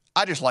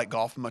I just like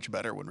golf much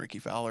better when Ricky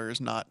Fowler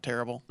is not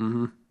terrible.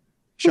 Mm-hmm.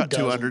 Shot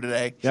 2 under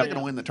today. He's not going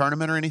to win the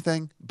tournament or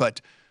anything,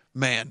 but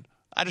man,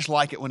 I just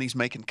like it when he's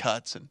making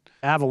cuts. And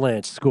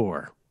Avalanche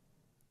score.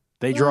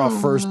 They draw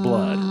first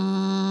blood.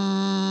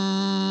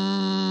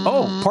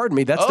 Oh, pardon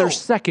me. That's their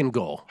second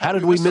goal. How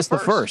did we miss the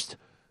first?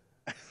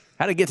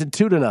 How did it get to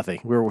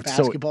 2-0? We were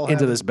so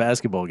into this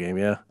basketball game,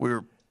 yeah.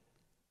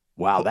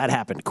 Wow, that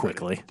happened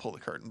quickly. Pull the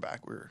curtain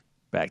back. We were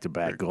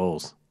back-to-back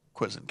goals.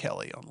 Quizzing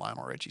Kelly on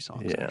Lionel Richie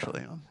songs,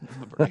 actually, on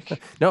the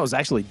break. No, it was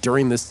actually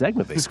during this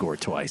segment they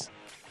scored twice.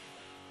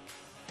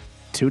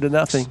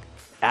 2-0.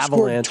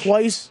 Avalanche. Scored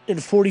twice in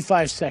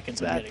 45 seconds.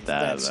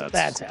 That's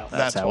how.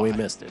 That's how we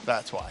missed it.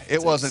 That's why.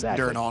 It wasn't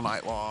during all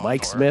night long.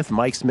 Mike Smith.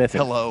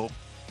 Hello.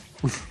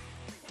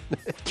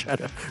 Try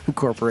to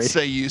incorporate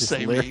say you,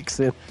 say lyrics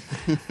in.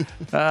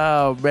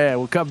 Oh, man.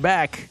 We'll come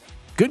back.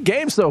 Good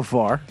game so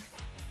far.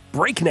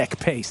 Breakneck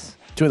pace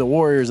between the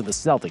Warriors and the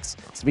Celtics.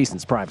 It's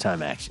VSiN's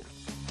primetime action.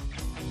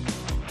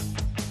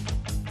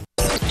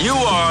 You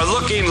are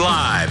looking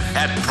live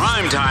at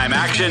Primetime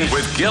Action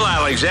with Gil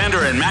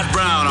Alexander and Matt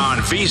Brown on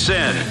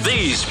VSiN,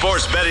 the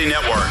Sports Betting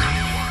Network.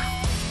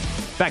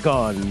 Back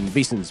on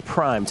VSiN's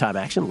Primetime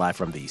Action, live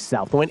from the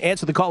South Point.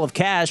 Answer the call of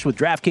cash with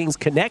DraftKings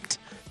Connect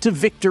to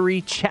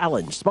Victory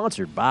Challenge,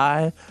 sponsored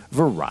by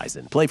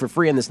Verizon. Play for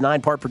free in this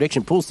 9-part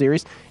prediction pool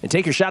series and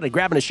take your shot at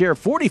grabbing a share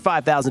of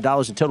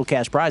 $45,000 in total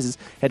cash prizes.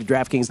 Head to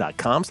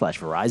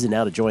DraftKings.com/Verizon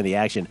now to join the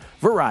action.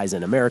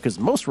 Verizon, America's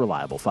most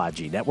reliable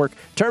 5G network.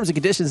 Terms and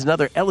conditions and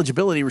other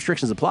eligibility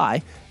restrictions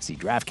apply. See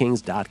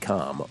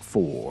DraftKings.com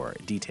for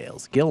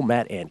details. Gil,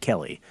 Matt, and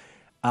Kelly.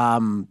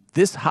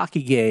 This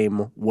hockey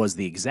game was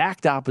the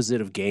exact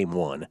opposite of Game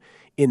 1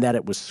 in that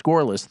it was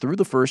scoreless through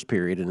the first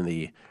period and in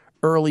the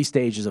early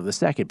stages of the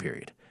second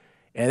period.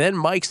 And then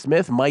Mike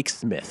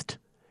Smithed,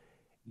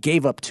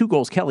 gave up 2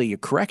 goals. Kelly, a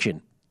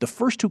correction. The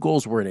first 2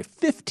 goals were in a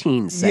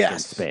 15-second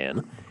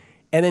span,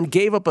 and then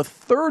gave up a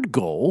third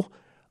goal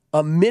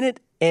a minute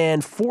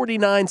and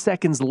 49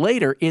 seconds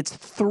later. It's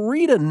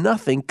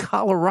 3-0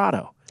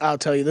 Colorado. I'll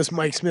tell you, this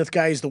Mike Smith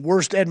guy is the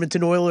worst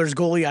Edmonton Oilers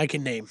goalie I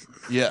can name.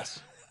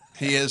 Yes,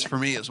 he is for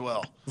me as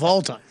well. Of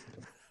all time.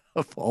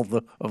 Of all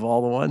the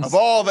ones? Of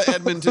all the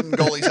Edmonton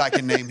goalies I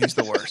can name, he's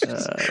the worst.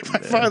 By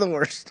far the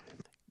worst.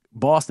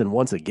 Boston,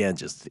 once again,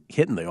 just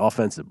hitting the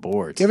offensive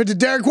boards. Give it to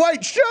Derek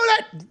White. Shoot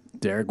it!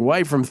 Derek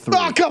White from 3.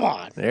 Oh, come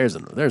on. There's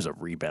a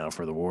rebound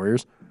for the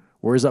Warriors.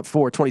 Warriors up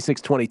 4,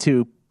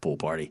 26-22. Pool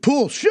party.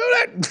 Pool, shoot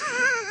it!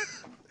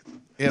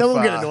 That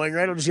won't get annoying,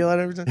 right? I'll just yell at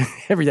every time.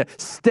 Every day.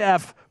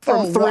 Steph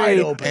from 3. Wide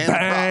open.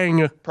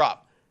 Bang.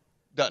 Prop.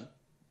 Done.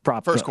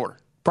 Prop. First quarter.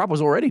 Prop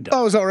was already done.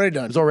 Oh, it was already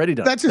done. It was already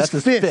done. That's his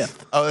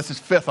fifth. Oh, that's his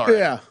 5th already.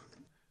 Yeah.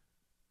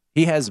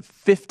 He has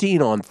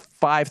 15 on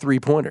 5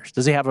 3-pointers.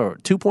 Does he have a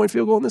 2-point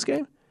field goal in this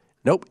game?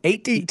 Nope.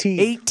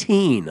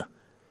 18.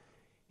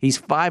 He's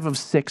 5 of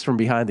 6 from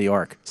behind the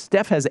arc.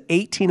 Steph has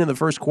 18 in the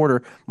first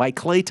quarter. My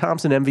Klay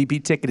Thompson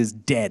MVP ticket is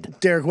dead.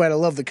 Derek White, I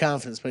love the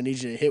confidence, but I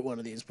need you to hit one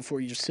of these before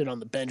you just sit on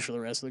the bench for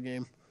the rest of the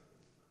game.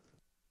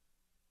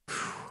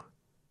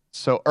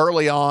 So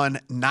early on,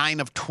 9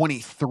 of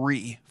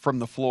 23 from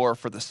the floor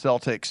for the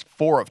Celtics,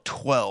 4 of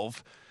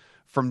 12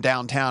 from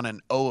downtown,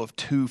 and 0 of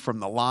 2 from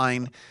the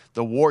line.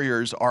 The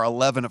Warriors are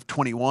 11 of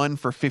 21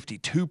 for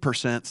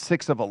 52%,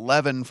 6 of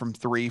 11 from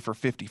 3 for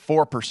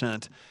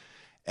 54%.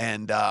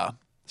 And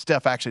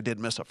Steph actually did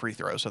miss a free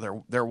throw,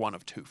 so they're 1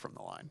 of 2 from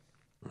the line.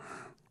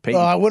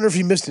 I wonder if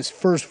he missed his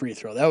first free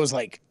throw. That was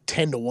like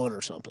 10-1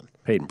 or something.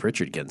 Peyton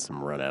Pritchard getting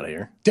some run out of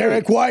here.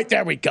 Derek White,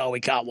 there we go. We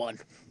got one.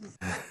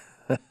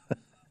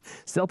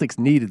 Celtics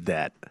needed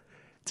that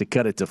to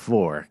cut it to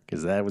 4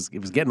 because it was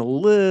getting a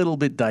little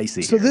bit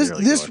dicey. So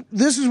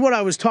this is what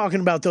I was talking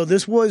about though.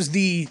 This was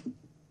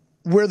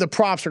where the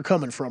props are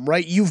coming from,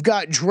 right? You've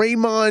got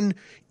Draymond,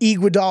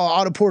 Iguodala,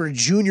 Otto Porter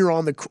Jr.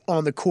 on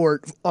the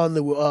court on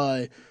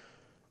the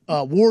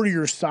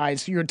Warriors side.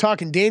 So you're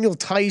talking Daniel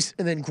Tice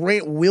and then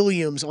Grant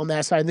Williams on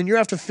that side. And then you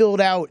have to fill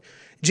it out,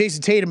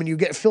 Jason Tatum, and you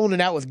get filling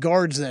it out with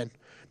guards then.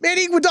 Man,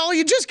 Iguodala,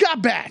 you just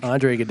got back.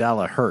 Andre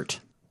Iguodala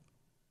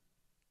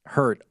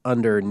hurt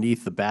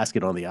underneath the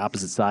basket on the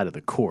opposite side of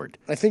the court.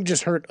 I think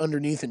just hurt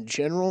underneath in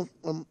general,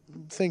 I'm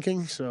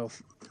thinking. So,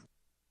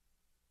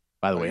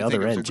 by the way,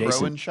 other end,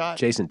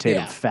 Jason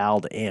Tatum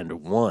fouled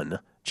and won.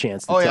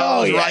 Chance to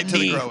right to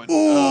the groin.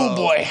 Oh,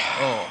 boy.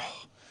 Oh.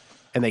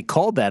 And they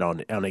called that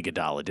on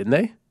Iguodala, didn't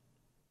they?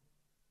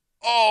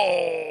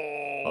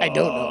 I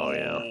don't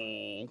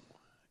know.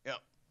 Yeah.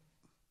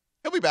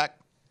 He'll be back.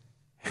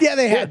 Yeah,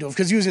 they had to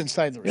because he was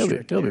inside the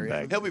restricted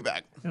area. He'll be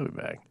back. He'll be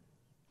back.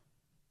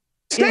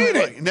 Stayed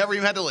it. Never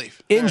even had to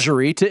leave.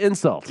 Injury to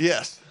insult.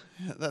 Yes.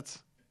 Yeah, that's...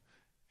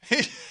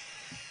 He's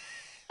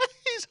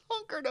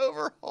hunkered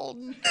over,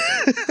 Holden.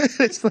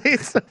 It's like,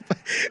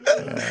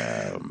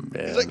 Oh,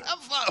 man. He's like, I'm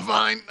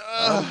fine.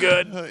 I'm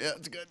good. Yeah,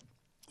 it's good.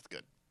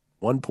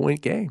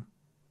 1-point game.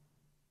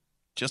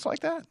 Just like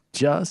that.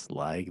 Just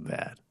like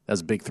that.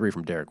 That's a big three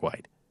from Derek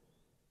White.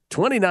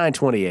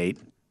 29-28.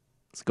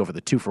 Let's go for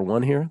the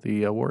 2-for-1 here,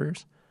 the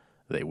Warriors.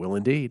 They will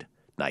indeed.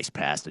 Nice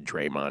pass to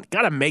Draymond.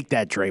 Got to make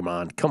that,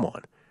 Draymond. Come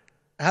on.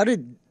 How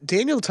did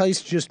Daniel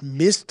Tice just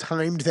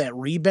mistimed that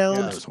rebound?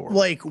 Yeah, that was horrible.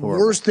 Like,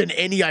 worse than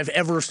any I've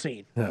ever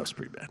seen. That was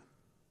pretty bad.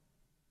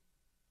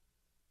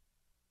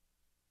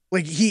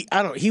 Like, he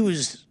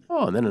was...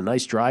 Oh, and then a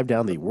nice drive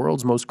down the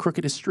world's most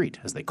crookedest street,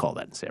 as they call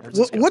that in San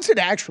Francisco. What's it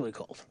actually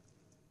called?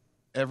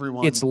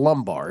 It's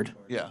Lombard.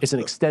 Yeah. It's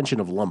an extension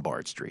of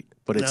Lombard Street.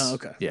 But it's... Oh,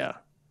 okay. Yeah.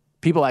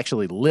 People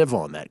actually live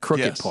on that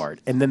crooked part,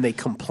 and then they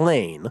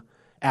complain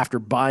after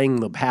buying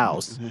the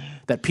house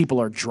that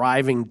people are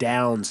driving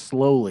down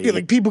slowly. Yeah,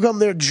 like people come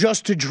there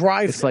just to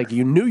drive. It's like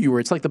you knew you were.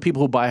 It's like the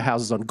people who buy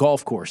houses on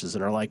golf courses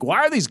and are like, why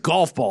are these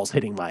golf balls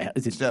hitting my house?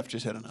 Steph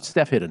just hit another.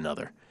 Steph hit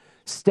another.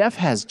 Steph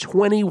has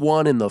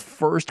 21 in the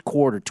first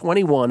quarter,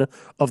 21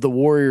 of the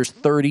Warriors'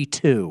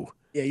 32.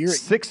 Yeah, you're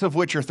 6 of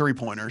which are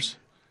 3-pointers.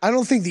 I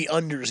don't think the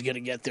under is going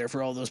to get there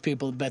for all those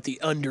people who bet the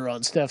under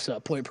on Steph's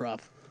point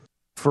prop.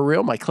 For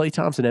real, my Klay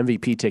Thompson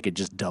MVP ticket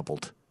just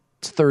doubled.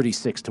 It's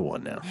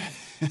 36-1 now.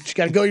 Just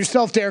got to go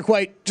yourself, Derek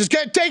White. Just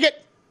take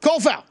it. Call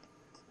foul.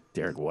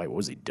 Derek White, what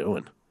was he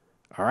doing?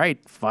 All right,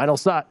 final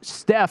shot.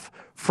 Steph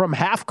from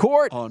half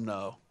court. Oh,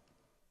 no.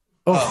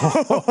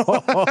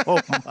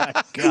 Oh, my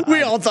God.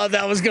 We all thought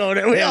that was going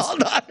in. We all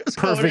thought it was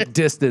perfect going in.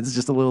 distance,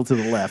 just a little to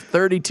the left.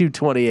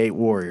 32-28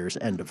 Warriors,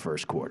 end of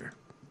first quarter.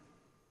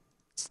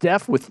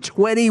 Steph with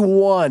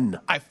 21.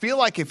 I feel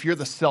like if you're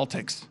the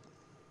Celtics,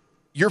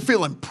 you're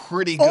feeling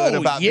pretty good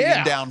about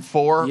being down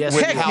 4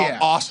 with how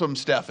awesome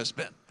Steph has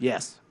been.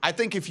 Yes. I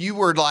think if you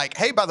were like,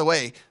 hey, by the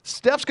way,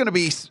 Steph's going to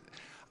be,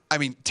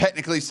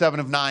 technically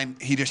 7 of 9.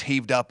 He just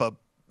heaved up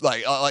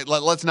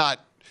let's not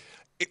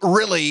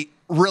really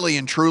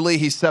and truly,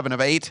 he's 7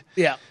 of 8.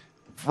 Yeah.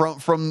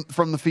 From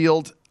the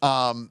field,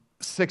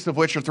 6 of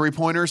which are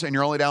 3-pointers, and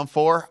you're only down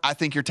 4. I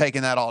think you're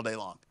taking that all day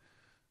long.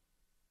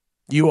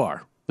 You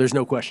are. There's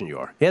no question you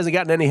are. He hasn't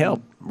gotten any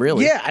help,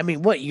 really. Yeah,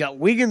 what? You got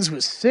Wiggins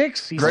with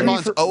 6.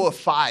 Draymond's 0 of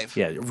 5.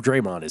 Yeah,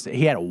 Draymond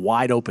he had a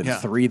wide open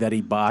 3 that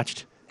he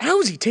botched. How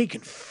is he taking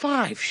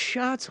 5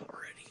 shots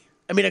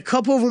already? A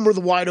couple of them were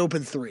the wide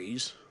open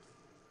 3s.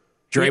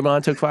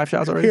 Draymond took 5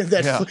 shots already? He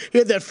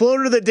had that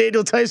floater that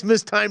Daniel Tice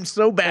mistimed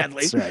so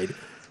badly. That's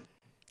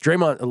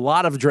right. A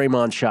lot of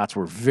Draymond's shots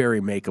were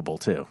very makeable,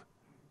 too.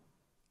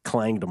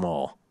 Clanged them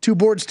all. 2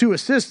 boards, 2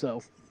 assists,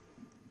 though.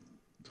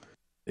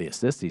 The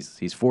assist, he's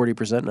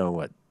 40% now,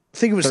 what? I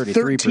think it was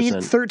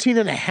 33%. 13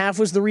 and a half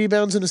was the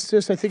rebounds and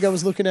assists I think I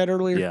was looking at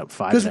earlier. Yeah,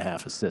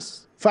 5.5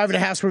 assists.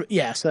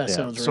 5.5 so that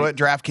sounds right. So at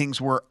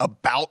DraftKings, we're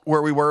about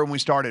where we were when we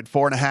started,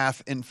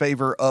 4.5 in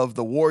favor of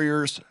the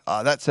Warriors.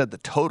 That said, the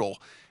total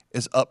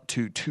is up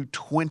to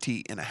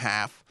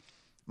 220.5,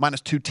 minus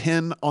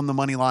 210 on the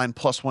money line,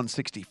 plus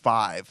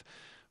 165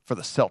 for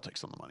the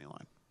Celtics on the money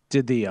line.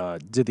 Did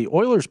the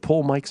Oilers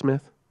pull Mike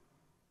Smith?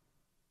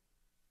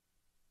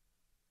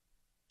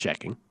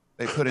 Checking.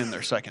 They put in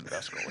their second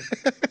best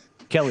goalie.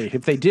 Kelly,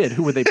 if they did,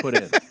 who would they put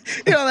in?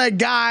 That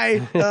guy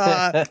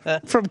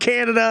from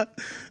Canada.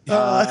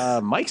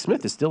 Mike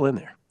Smith is still in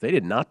there. They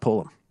did not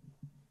pull him,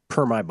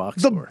 per my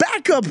box The score.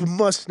 backup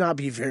must not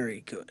be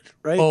very good,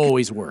 right? Oh,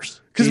 he's worse.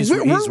 Because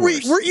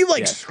weren't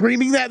you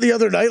screaming that the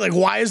other night? Like,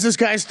 why is this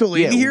guy still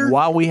in here?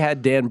 While we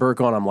had Dan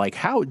Burke on, I'm like,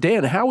 how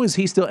is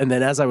he still? And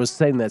then as I was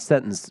saying that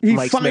sentence,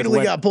 Mike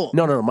finally got pulled.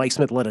 No. Mike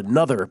Smith let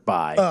another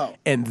by,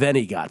 and then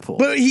he got pulled.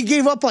 But he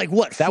gave up 4 or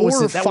 5? That was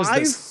the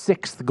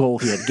 6th goal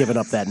he had given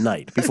up that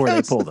night before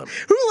they pulled him.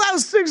 Who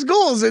allows 6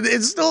 goals and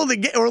it's still in the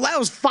game, or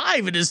allows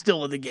 5 and is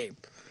still in the game?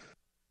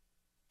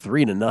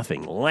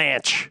 3-0,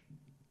 Lanch.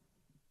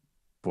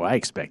 Boy, I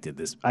expected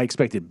this. I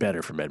expected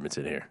better from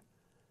Edmonton here.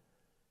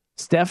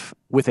 Steph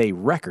with a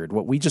record.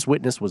 What we just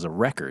witnessed was a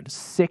record.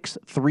 6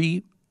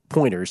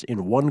 3-pointers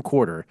in 1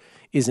 quarter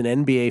is an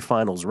NBA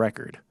Finals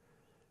record.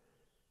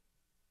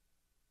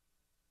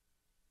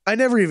 I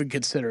never even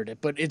considered it,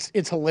 but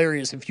it's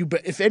hilarious.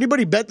 If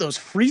anybody bet those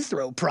free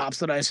throw props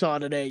that I saw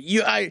today,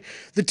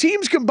 the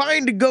teams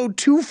combined to go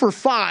 2 for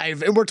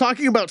 5, and we're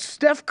talking about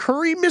Steph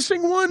Curry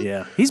missing one.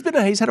 Yeah, he's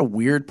had a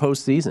weird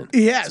postseason.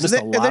 Yes,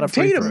 and then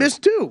Tatum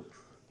missed 2.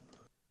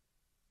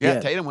 Yeah,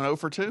 Tatum went 0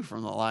 for 2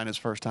 from the line his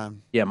first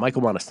time. Yeah,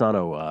 Michael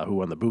Montesano, who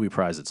won the Booby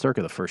Prize at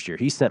Circa the first year,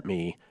 he sent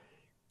me.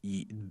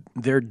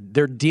 They're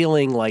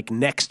dealing like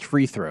next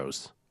free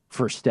throws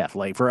for Steph,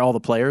 like for all the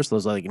players.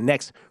 Those are like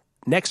next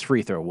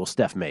free throw will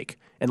Steph make?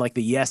 And like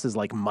the yes is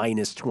like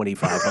minus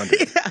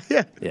 2,500.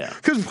 Yeah.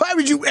 Because why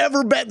would you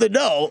ever bet the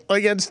no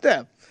against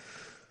Steph?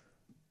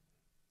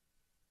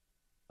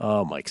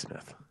 Oh, Mike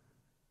Smith.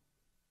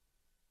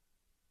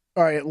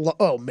 All right.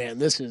 Oh, man,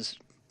 this is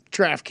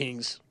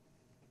DraftKings.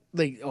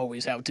 They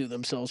always outdo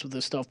themselves with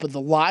this stuff, but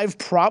the live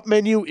prop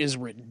menu is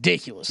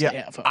ridiculous.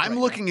 Yeah, I'm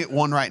looking at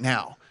one right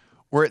now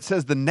where it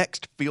says the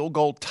next field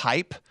goal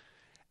type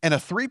and a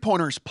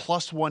three-pointer is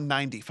plus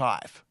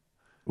 195.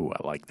 Ooh,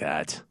 I like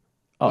that.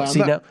 Oh,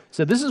 now,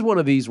 so this is one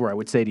of these where I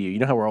would say to you, you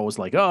know how we're always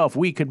like, oh, if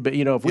we could,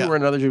 if we were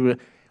in another,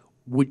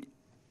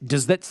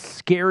 does that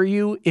scare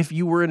you if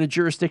you were in a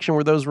jurisdiction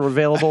where those were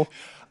available?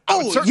 I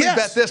would certainly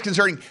bet this,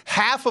 considering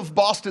half of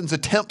Boston's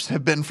attempts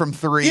have been from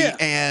 3,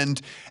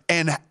 and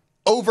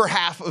over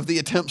half of the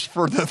attempts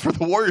for the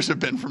Warriors have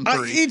been from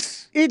 3.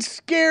 It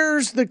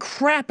scares the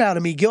crap out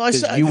of me, Gil.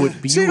 You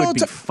would be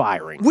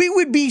firing. We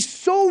would be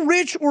so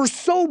rich or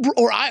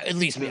at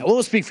least me. Well,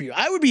 let's speak for you.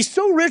 I would be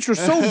so rich or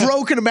so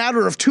broke in a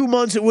matter of 2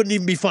 months it wouldn't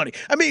even be funny.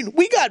 I mean,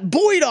 we got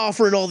Boyd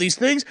offering all these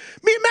things.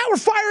 Me and Matt were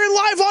firing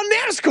live on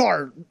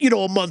NASCAR,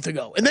 a month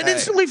ago, and then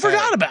instantly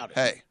forgot about it.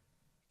 Hey.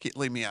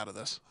 Leave me out of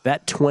this.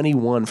 That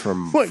 21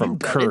 from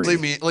Curry.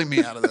 Leave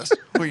me out of this.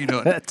 What are you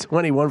doing? That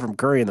 21 from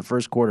Curry in the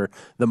first quarter.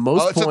 The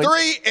most points. It's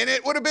a 3, and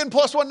it would have been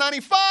plus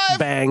 195.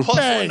 Bang. Plus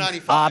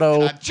 195.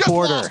 Otto I just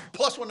Porter. Lost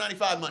plus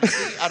 195 money.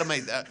 See, I'd have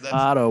made that.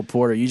 Otto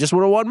Porter. You just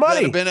would have won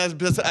money. That's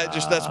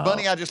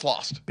money I just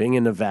lost. Being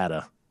in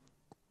Nevada.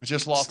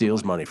 Just lost.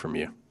 Steals money from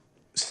you.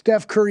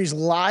 Steph Curry's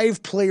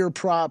live player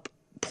prop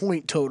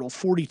point total,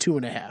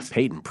 42.5.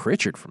 Peyton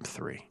Pritchard from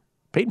 3.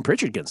 Peyton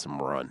Pritchard getting some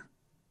run.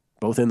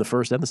 Both in the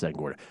first and the second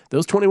quarter.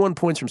 Those 21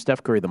 points from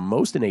Steph Curry, the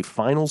most in a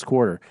finals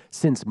quarter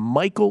since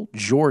Michael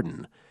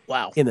Jordan.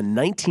 Wow. In the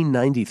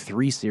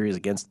 1993 series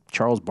against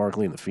Charles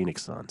Barkley and the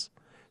Phoenix Suns.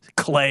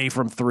 Clay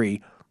from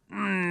 3.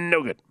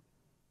 No good.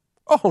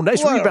 Oh,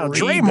 nice rebound.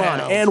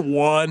 Draymond. And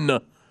 1.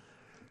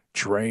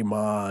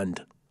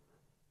 Draymond.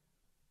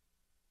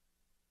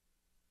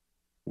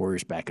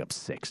 Warriors back up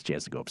 6.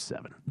 Chance to go up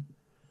 7.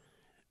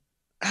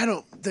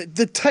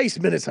 The Tice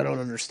minutes I don't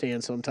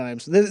understand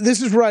sometimes.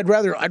 This is where I'd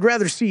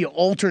rather see you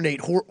alternate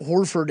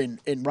Horford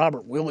and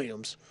Robert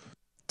Williams.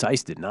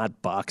 Tice did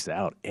not box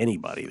out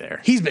anybody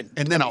there. He's been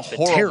and then a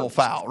horrible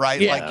foul,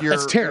 right? Yeah,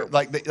 that's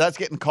terrible. That's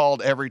getting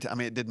called every time. I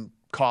mean, it didn't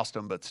cost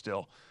him, but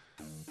still.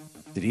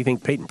 Did he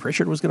think Peyton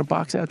Pritchard was going to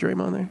box out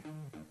Draymond there?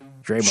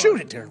 Draymond.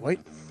 Shoot it, Darren White.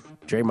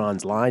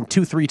 Draymond's line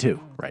 2-3-2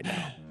 right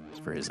now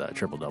for his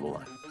triple-double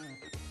line.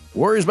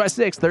 Warriors by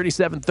 6,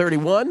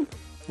 37-31.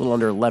 A little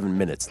under 11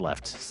 minutes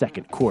left,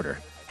 second quarter.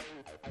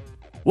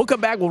 We'll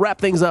come back. We'll wrap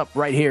things up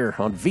right here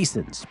on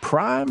VSiN's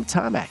Prime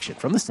Time Action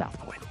from the South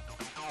Point.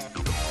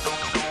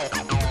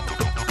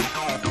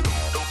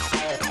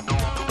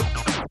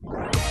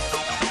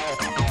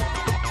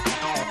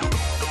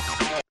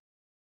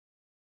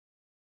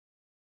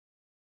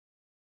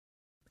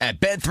 At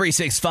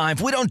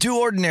Bet365, we don't do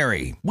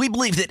ordinary. We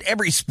believe that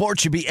every sport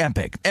should be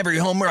epic. Every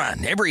home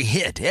run, every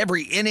hit,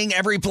 every inning,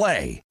 every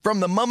play. From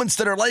the moments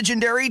that are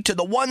legendary to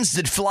the ones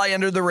that fly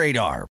under the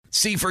radar.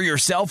 See for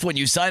yourself when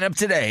you sign up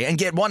today and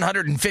get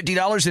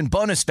 $150 in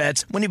bonus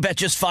bets when you bet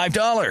just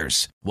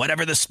 $5.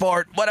 Whatever the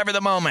sport, whatever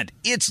the moment,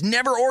 it's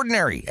never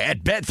ordinary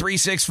at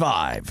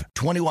Bet365.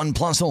 21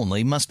 plus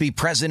only. Must be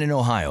present in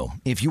Ohio.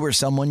 If you or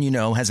someone you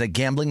know has a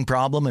gambling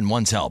problem and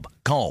wants help,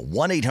 call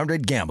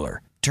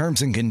 1-800-GAMBLER.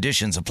 Terms and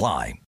conditions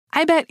apply.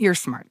 I bet you're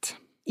smart.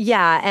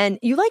 Yeah, and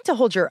you like to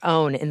hold your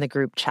own in the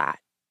group chat.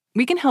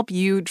 We can help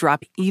you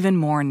drop even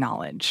more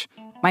knowledge.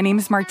 My name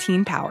is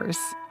Martine Powers.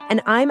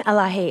 And I'm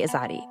Elahe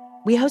Izadi.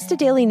 We host a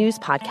daily news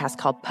podcast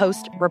called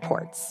Post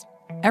Reports.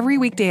 Every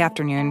weekday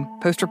afternoon,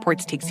 Post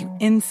Reports takes you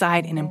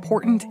inside an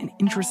important and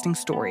interesting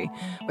story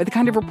with the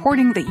kind of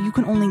reporting that you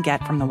can only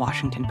get from the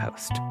Washington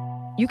Post.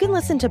 You can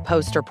listen to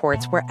Post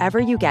Reports wherever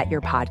you get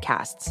your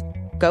podcasts.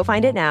 Go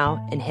find it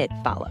now and hit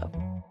follow.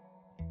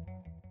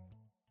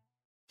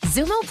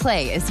 Xumo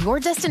Play is your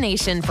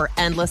destination for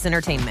endless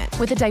entertainment.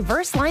 With a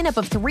diverse lineup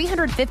of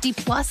 350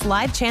 plus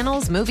live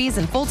channels, movies,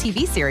 and full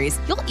TV series,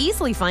 you'll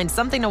easily find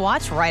something to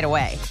watch right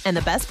away. And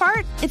the best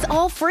part? It's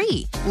all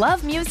free.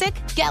 Love music?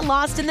 Get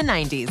lost in the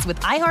 90s with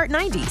iHeart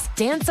 90s,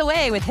 dance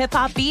away with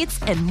hip-hop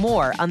beats, and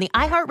more on the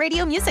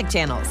iHeartRadio music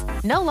channels.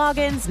 No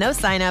logins, no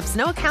signups,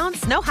 no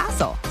accounts, no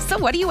hassle. So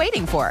what are you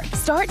waiting for?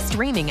 Start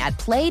streaming at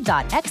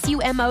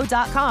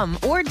play.xumo.com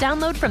or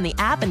download from the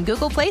app and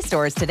Google Play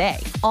stores today.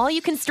 All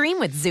you can stream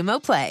with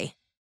Xumo Play.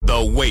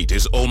 The wait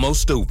is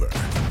almost over.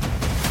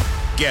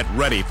 Get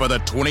ready for the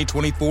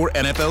 2024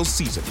 NFL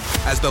season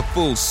as the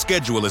full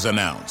schedule is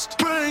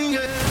announced.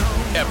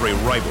 Every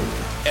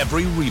rivalry,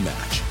 every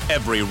rematch,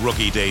 every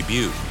rookie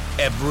debut,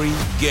 every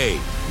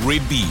game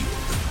revealed.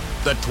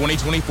 The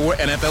 2024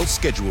 NFL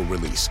schedule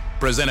release,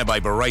 presented by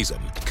Verizon,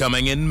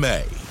 coming in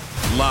May.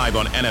 Live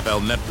on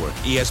NFL Network,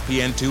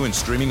 ESPN2, and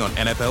streaming on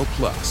NFL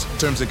Plus.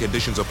 Terms and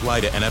conditions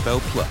apply to NFL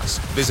Plus.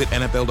 Visit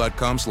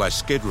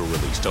NFL.com/schedule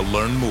release to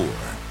learn more.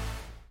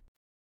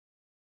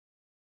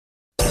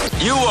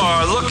 You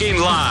are looking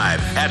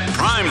live at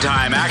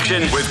Primetime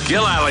Action with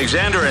Gil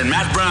Alexander and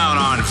Matt Brown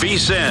on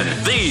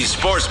VSiN, the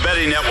Sports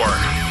Betting Network.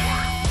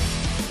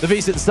 The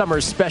VSiN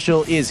Summer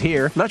Special is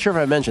here. Not sure if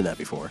I mentioned that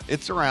before.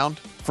 It's around.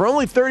 For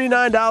only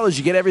 $39,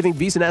 you get everything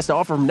VSiN has to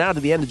offer from now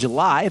to the end of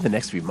July. The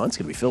next few months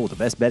are going to be filled with the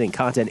best betting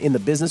content in the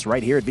business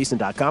right here at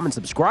VSiN.com, and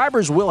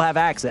subscribers will have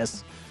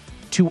access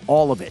to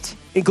all of it,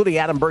 including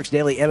Adam Burke's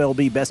daily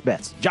MLB best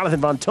bets, Jonathan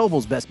Von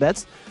Tobel's best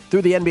bets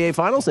through the NBA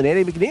Finals, and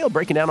Andy McNeil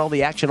breaking down all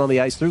the action on the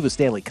ice through the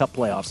Stanley Cup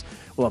playoffs.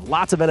 We'll have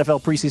lots of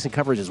NFL preseason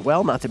coverage as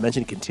well, not to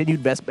mention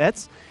continued best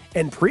bets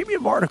and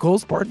premium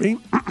articles,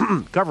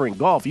 covering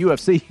golf,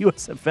 UFC,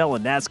 USFL,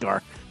 and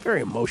NASCAR.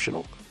 Very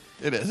emotional.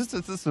 It is.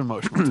 It's an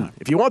emotional time.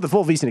 If you want the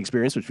full VSiN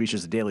experience, which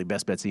features a daily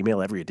best bets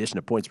email, every edition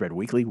of Point Spread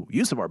Weekly,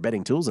 use of our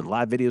betting tools, and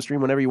live video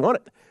stream whenever you want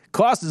it,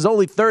 cost is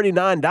only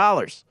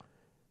 $39.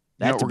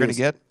 You know what we're going to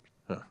get?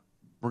 Huh.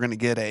 We're going to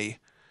get a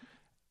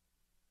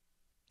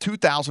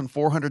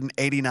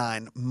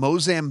 2,489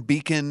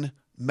 Mozambican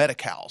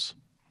Medi-Cals.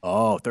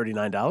 Oh,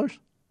 $39?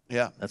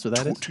 Yeah. That's what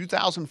that is?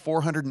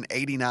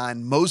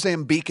 2,489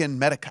 Mozambican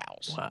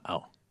Medi-Cals.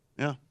 Wow.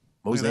 Yeah.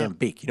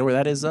 Mozambique. You know where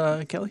that is,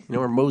 Kelly? You know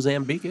where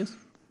Mozambique is?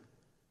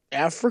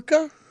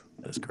 Africa?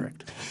 That is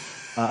correct.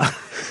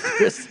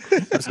 Chris,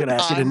 I was going to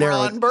ask you to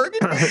narrow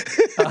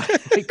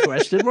it.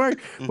 Question mark?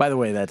 By the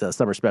way, that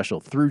summer special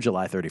through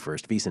July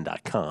 31st,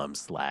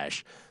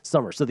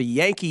 VSiN.com/summer. So the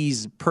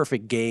Yankees'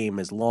 perfect game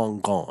is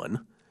long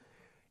gone,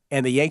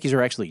 and the Yankees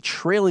are actually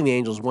trailing the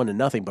Angels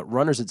 1-0, but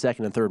runners at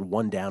second and third,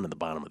 one down in the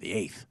bottom of the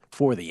eighth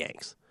for the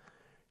Yanks.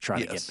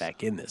 Trying to get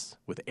back in this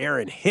with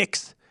Aaron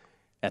Hicks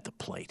at the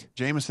plate.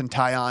 Jameson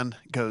Taillon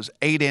goes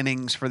 8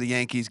 innings for the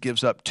Yankees,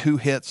 gives up 2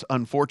 hits.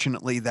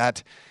 Unfortunately,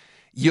 that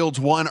yields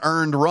 1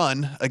 earned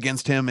run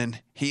against him,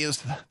 and he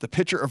is the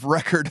pitcher of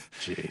record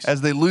as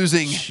the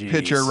losing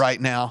pitcher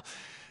right now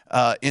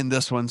in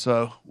this one.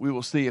 So we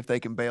will see if they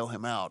can bail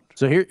him out.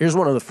 So here's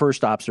one of the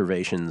first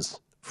observations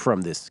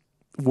from this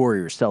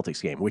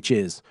Warriors-Celtics game, which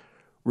is,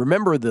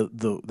 remember the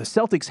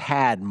Celtics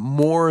had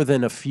more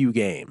than a few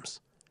games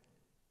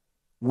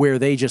where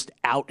they just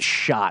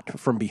outshot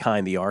from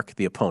behind the arc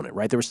the opponent,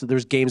 right?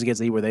 There's games against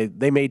the Heat where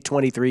they made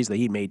 23s, the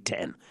Heat made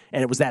 10,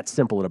 and it was that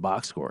simple at a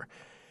box score.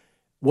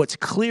 What's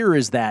clear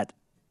is that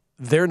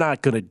they're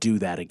not going to do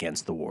that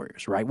against the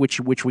Warriors, right?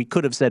 Which we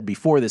could have said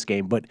before this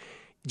game, but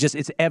just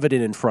it's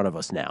evident in front of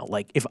us now.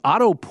 Like, if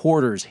Otto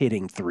Porter's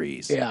hitting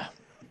threes, and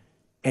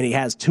he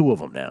has 2 of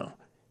them now,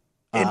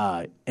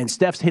 and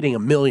Steph's hitting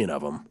 1 million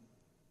of them,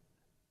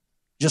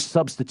 just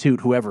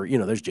substitute whoever,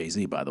 there's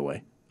Jay-Z, by the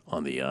way,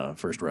 on the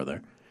first row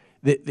there.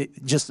 And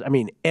it's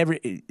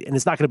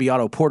not going to be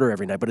Otto Porter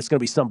every night, but it's going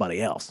to be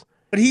somebody else.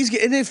 But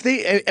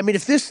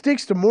if this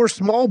sticks to more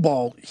small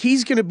ball,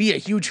 he's going to be a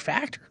huge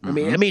factor.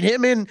 Mm-hmm. I mean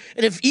him and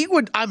if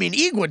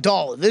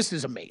Iguodala, this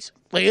is amazing.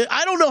 Like,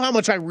 I don't know how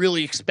much I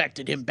really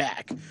expected him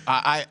back.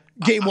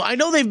 Game one. I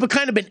know they've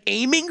kind of been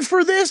aiming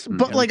for this,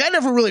 but I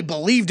never really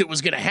believed it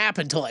was going to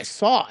happen until I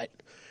saw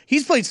it.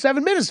 He's played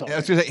 7 minutes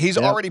already. Yeah, he's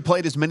already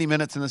played as many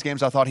minutes in this game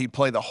as I thought he'd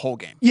play the whole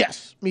game.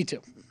 Yes, me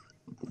too.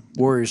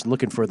 Warriors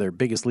looking for their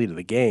biggest lead of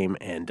the game,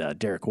 and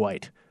Derek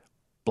White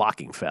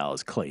blocking foul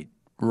as Clay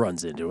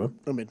runs into him.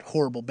 I'm in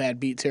horrible bad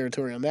beat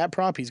territory on that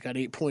prop. He's got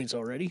 8 points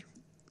already.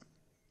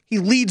 He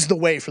leads the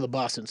way for the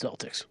Boston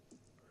Celtics.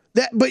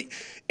 But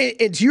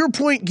to your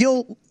point,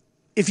 Gil,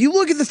 if you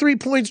look at the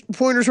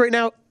 3-pointers right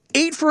now,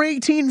 8 for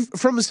 18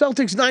 from the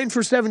Celtics, 9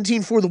 for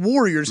 17 for the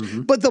Warriors.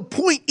 Mm-hmm. But the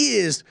point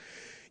is,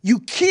 you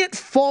can't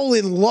fall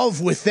in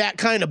love with that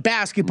kind of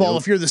basketball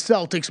if you're the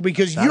Celtics,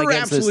 because you're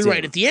absolutely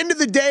right. At the end of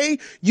the day,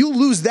 you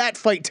lose that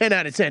fight 10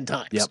 out of 10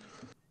 times. Yep.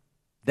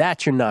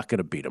 That you're not going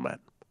to beat them at.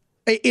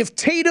 If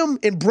Tatum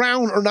and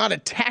Brown are not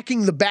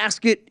attacking the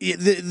basket,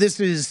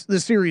 the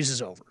series is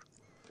over.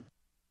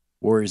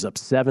 Warriors up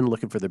 7,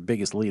 looking for their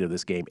biggest lead of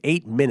this game.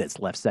 8 minutes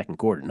left second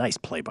quarter. Nice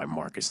play by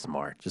Marcus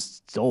Smart.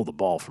 Just stole the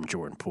ball from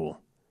Jordan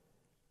Poole.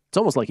 It's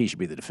almost like he should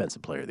be the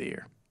defensive player of the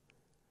year.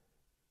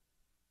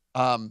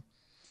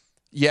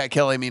 Yeah,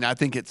 Kelly, I mean, I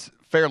think it's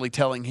fairly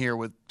telling here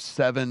with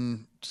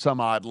 7 some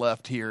odd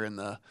left here in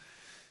the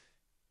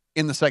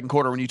second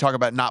quarter when you talk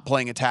about not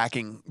playing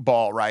attacking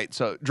ball, right?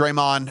 So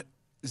Draymond,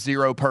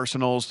 0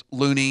 personals.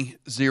 Looney,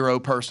 0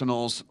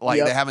 personals.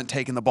 They haven't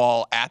taken the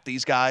ball at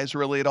these guys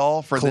really at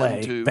all for Clay,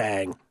 them to.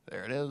 Bang.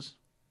 There it is.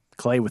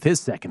 Clay with his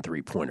second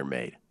 3-pointer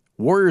made.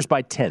 Warriors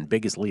by 10,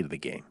 biggest lead of the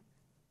game.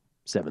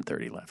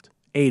 7:30 left.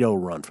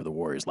 8-0 run for the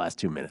Warriors last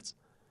 2 minutes.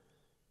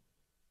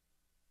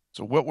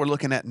 So what we're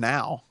looking at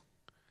now,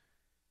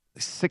 a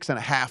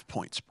 6.5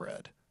 point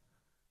spread.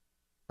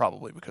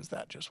 Probably because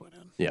that just went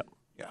in. Yep.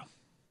 Yeah.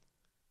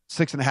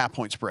 6.5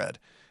 point spread.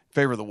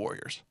 Favor of the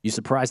Warriors. You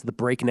surprised at the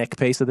breakneck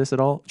pace of this at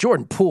all?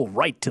 Jordan Poole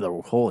right to the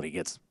hole and he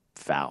gets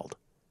fouled.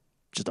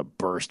 Just a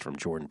burst from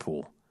Jordan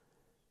Poole.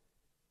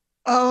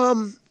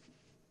 No,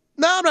 I'm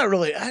not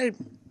really.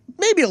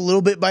 Maybe a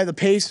little bit by the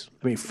pace.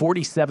 I mean,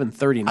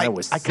 47-39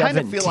 was 7-10 I kind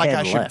of feel like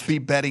I should left. be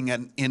betting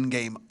an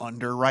in-game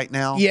under right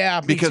now. Yeah,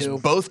 me because too.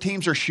 both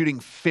teams are shooting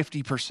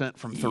 50%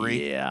 from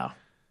three. Yeah.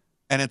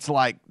 And it's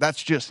like,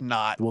 that's just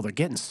not. Well, they're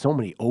getting so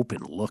many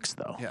open looks,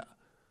 though. Yeah,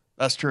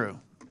 that's true.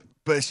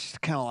 But it's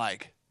kind of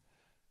like,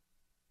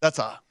 it's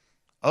a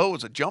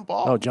jump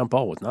ball. Oh, jump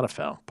ball was not a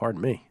foul. Pardon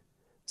me.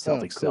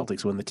 Celtics, cool.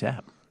 Celtics win the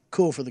tap.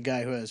 Cool for the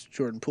guy who has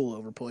Jordan Poole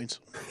over points.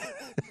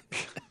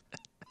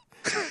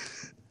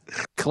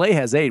 Clay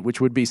has 8, which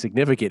would be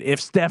significant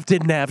if Steph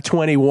didn't have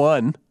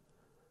 21.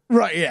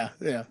 Right, yeah.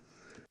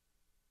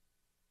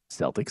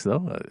 Celtics,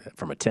 though,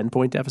 from a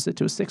 10-point deficit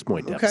to a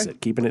 6-point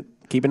deficit, keeping it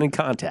in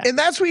contact. And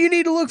that's what you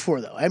need to look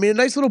for, though. I mean, a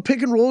nice little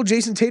pick and roll.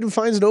 Jason Tatum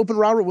finds an open.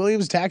 Robert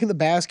Williams attacking the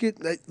basket.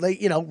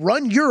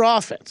 Run your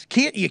offense.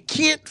 You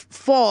can't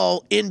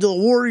fall into the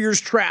Warriors'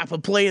 trap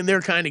of playing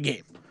their kind of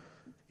game.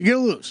 You're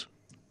gonna lose.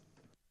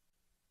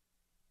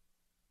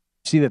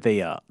 See that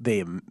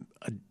they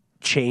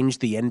changed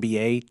the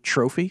NBA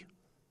trophy,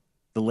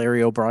 the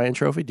Larry O'Brien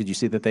trophy. Did you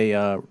see that they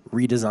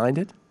redesigned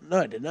it? No,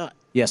 I did not.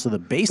 Yeah, so the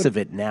base of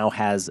it now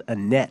has a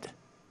net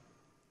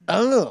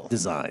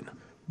design.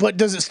 But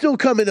does it still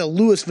come in a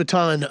Louis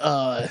Vuitton,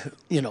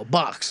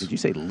 box? Did you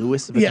say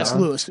Louis Vuitton? Yes,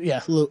 Louis.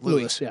 Yeah,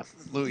 Louis. Yeah.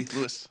 Louis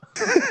Vuitton.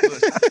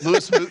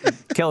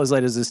 Kelly's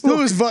like, does it still?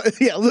 Louis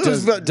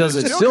Vuitton. Does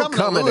it still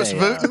come in Louis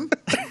Vuitton?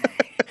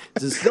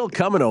 Does it still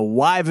come in a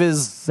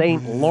Wyvis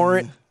St.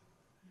 Laurent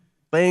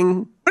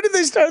thing? When did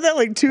they start that?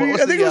 Like 2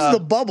 years? I think it was the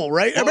bubble,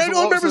 right? I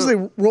remember they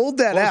rolled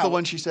that what out. was the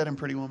one she said in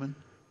Pretty Woman?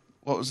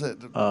 What was it?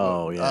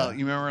 Oh, yeah. You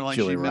remember, like,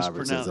 Julia she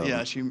Roberts mispronounced? is,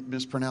 Yeah, she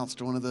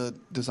mispronounced one of the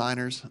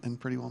designers in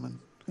Pretty Woman.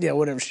 Yeah,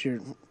 whatever. She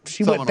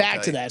Someone went back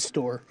will to tell you. that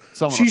store.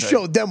 Someone She will tell you.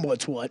 showed them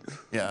what's what.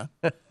 Yeah.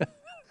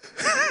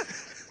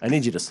 I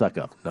need you to suck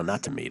up. No,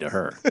 not to me, to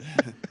her.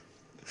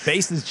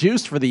 Base is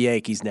juiced for the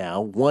Yankees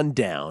now. 1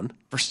 down.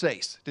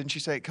 Versace. Didn't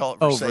you call it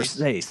Oh,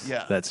 Versace? Versace.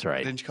 Yeah. That's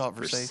right. Didn't you call it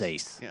Versace?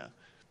 Versace. Yeah.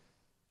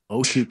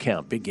 0-2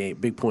 count. Big game.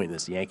 Big point in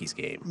this Yankees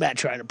game. Matt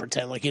trying to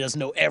pretend like he doesn't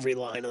know every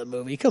line of the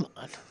movie. Come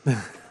on.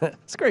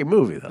 It's a great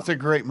movie, though. It's a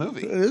great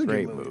movie. It is a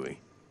Great movie.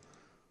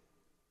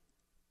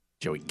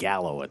 Joey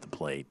Gallo at the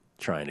plate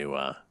trying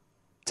to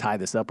tie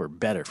this up or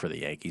better for the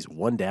Yankees.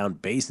 1 down.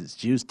 Bases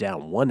juiced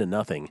down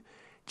 1-0.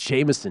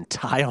 Jameson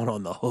Taillon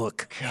on the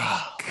hook.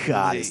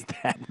 God, is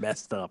that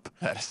messed up?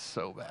 That is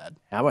so bad.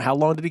 How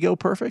long did he go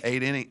perfect?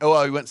 8 innings. Oh,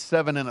 well, he went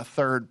 7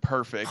 1/3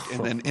 perfect,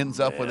 and then ends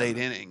up with 8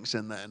 innings,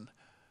 and then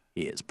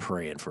he is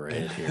praying for a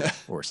hit here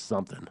or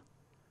something.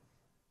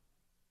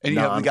 And you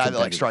have the guy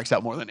that strikes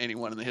out more than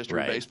anyone in the history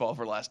Right. of baseball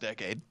for the last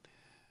decade.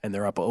 And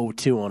they're up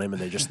 0-2 on him,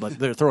 and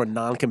they're throwing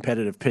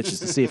non-competitive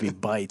pitches to see if he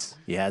bites.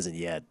 He hasn't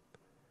yet.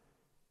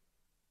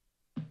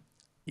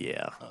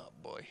 Yeah. Oh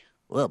boy.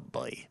 Well,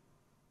 boy.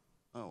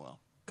 Oh well.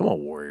 Come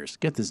on, Warriors.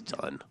 Get this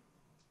done.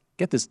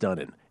 Get this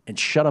done and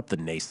shut up the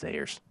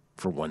naysayers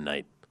for one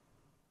night.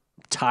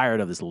 I'm tired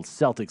of this little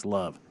Celtics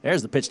love.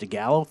 There's the pitch to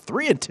Gallo.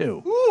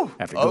 3-2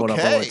 after going up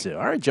 0-2.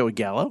 All right, Joey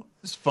Gallo.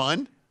 It's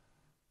fun.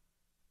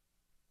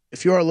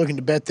 If you are looking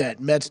to bet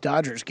that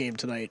Mets-Dodgers game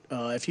tonight,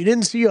 if you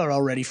didn't see it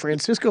already,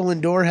 Francisco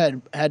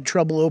Lindor had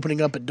trouble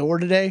opening up a door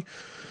today.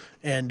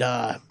 And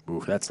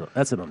Ooh, that's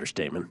an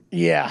understatement.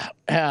 yeah,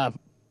 I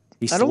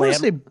don't want to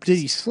say did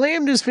he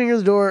slammed his finger in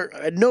the door.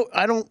 No,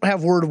 I don't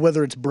have word of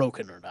whether it's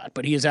broken or not,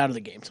 but he is out of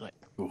the game tonight.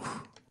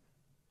 Oof.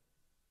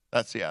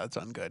 That's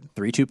ungood.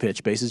 3-2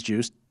 pitch, bases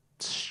juiced,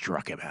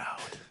 struck him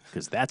out.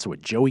 Because that's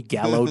what Joey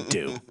Gallo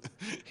do.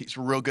 He's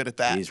real good at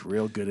that. He's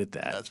real good at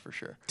that. That's for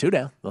sure. 2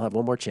 down. They'll have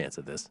one more chance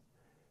at this.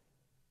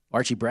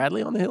 Archie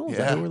Bradley on the hill? Is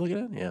that who we're looking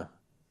at? Yeah.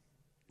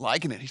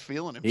 Liking it. He's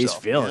feeling himself. He's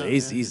feeling Yeah,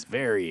 it. He's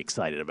very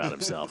excited about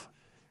himself.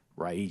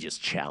 Right? He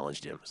just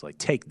challenged him. It's like,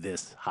 take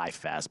this high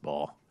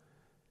fastball.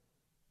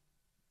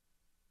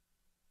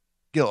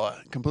 Gil,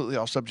 completely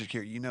off subject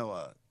here. You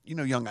know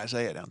young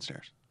Isaiah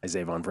downstairs.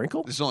 Isaiah Von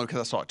Winkle? This is only because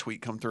I saw a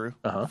tweet come through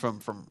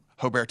from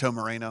Roberto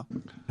Moreno.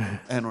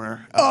 And we're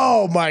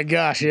oh my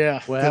gosh, yeah.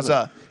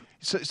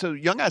 So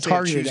young Isaiah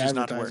Targeted chooses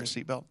not to wear a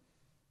advertising. seatbelt.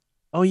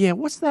 Oh yeah,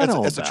 what's that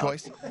all It's about? a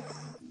choice.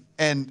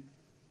 And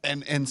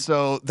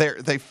so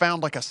they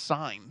found like a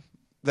sign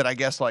that I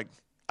guess like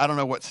I don't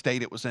know what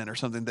state it was in or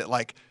something that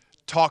like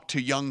talked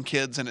to young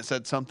kids and it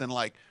said something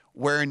like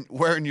wearing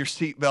your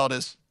seatbelt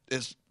is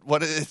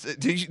what is it?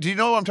 Do you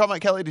know what I'm talking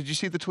about, Kelly? Did you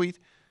see the tweet?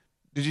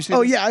 Did you see?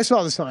 Oh this? yeah, I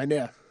saw the sign.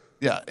 Yeah.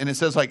 Yeah, and it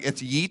says like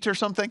it's yeet or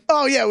something.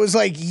 Oh yeah, it was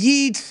like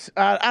yeet.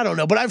 I don't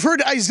know, but I've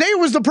heard Isaiah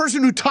was the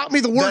person who taught me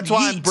the word. That's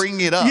why yeet. I'm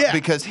bringing it up Yeah.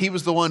 because he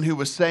was the one who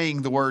was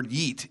saying the word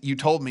yeet. You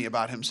told me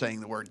about him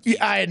saying the word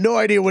yeet. I had no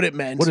idea what it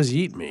meant. What does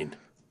yeet mean?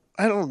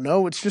 I don't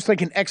know. It's just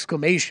like an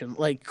exclamation,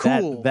 like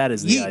cool. That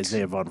is the Yeet.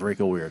 Isaiah Von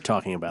Brinkle we were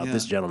talking about. Yeah.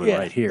 This gentleman Yeah,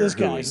 right here, this who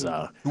guy is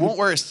Who won't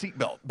wear a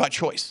seatbelt by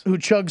choice. Who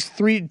chugs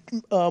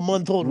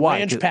 3-month-old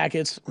ranch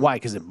packets. Why?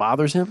 Because it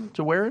bothers him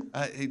to wear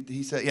it?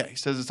 He said, he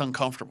says it's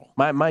uncomfortable.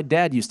 My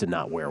dad used to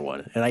not wear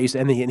one,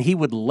 and he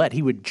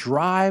would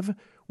drive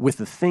with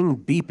the thing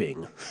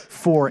beeping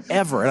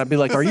forever, and I'd be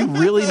like, "Are you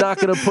really not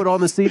going to put on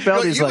the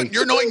seatbelt?" He's like,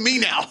 "You're annoying me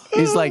now."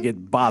 He's like,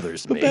 "It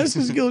bothers me." The best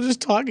is Gil just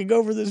talking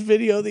over this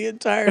video the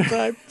entire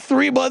time.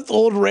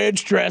 3-month-old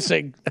ranch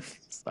dressing.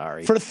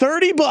 Sorry. For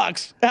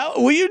 $30.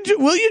 Will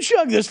you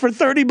chug this for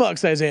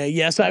 $30, Isaiah?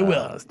 Yes, I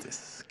will. It's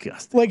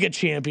disgusting. Like a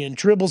champion.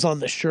 Dribbles on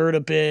the shirt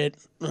a bit.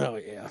 Oh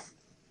yeah.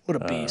 What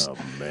a beast. Oh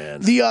man.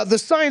 The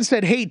sign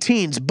said, "Hey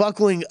teens,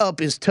 buckling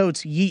up is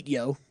totes yeet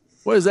yo."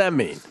 What does that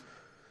mean?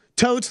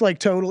 Totes like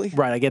totally.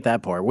 Right, I get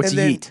that part. What's and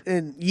then, yeet?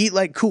 And yeet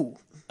like cool.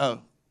 Oh.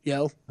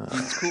 Yo.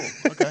 That's cool.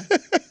 Okay.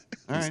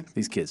 All right.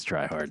 These kids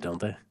try hard, don't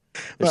they?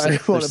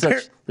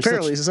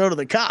 Apparently so do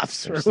the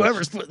cops or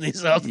whoever's putting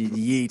these up.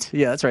 Yeet.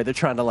 Yeah, that's right. They're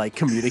trying to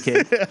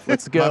communicate.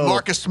 Let's go. My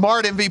Marcus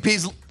Smart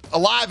MVP's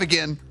alive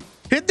again.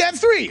 Hit that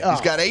 3.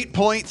 He's got 8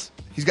 points.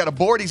 He's got a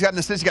board. He's got an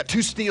assist. He's got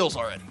 2 steals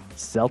already.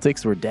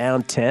 Celtics were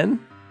down 10.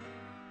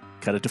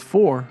 Cut it to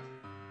 4.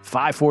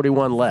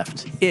 5:41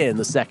 left in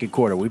the second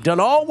quarter. We've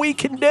done all we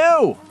can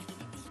do.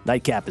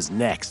 Nightcap is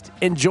next.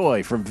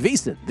 Enjoy from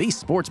VSiN, the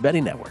Sports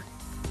Betting Network.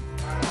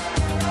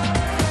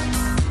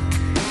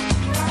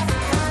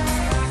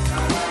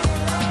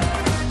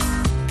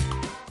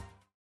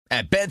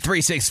 At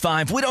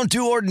Bet365, we don't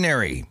do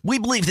ordinary. We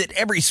believe that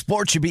every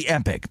sport should be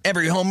epic.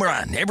 Every home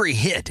run, every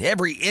hit,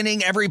 every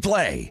inning, every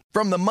play.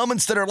 From the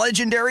moments that are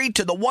legendary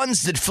to the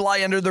ones that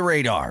fly under the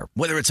radar.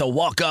 Whether it's a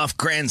walk-off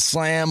grand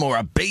slam or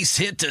a base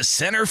hit to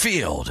center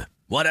field.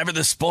 Whatever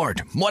the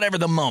sport, whatever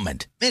the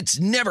moment. It's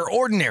never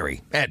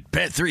ordinary at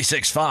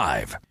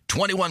Bet365.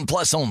 21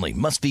 plus only.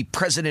 Must be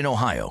present in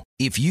Ohio.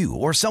 If you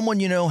or someone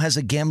you know has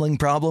a gambling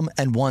problem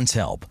and wants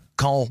help,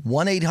 call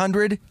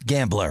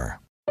 1-800-GAMBLER.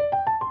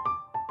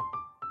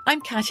 I'm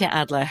Katya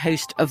Adler,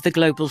 host of The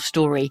Global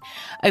Story.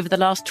 Over the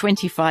last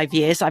 25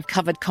 years, I've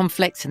covered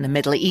conflicts in the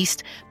Middle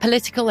East,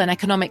 political and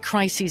economic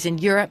crises in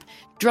Europe,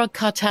 drug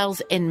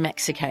cartels in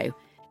Mexico.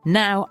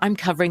 Now I'm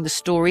covering the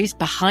stories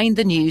behind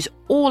the news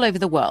all over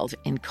the world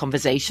in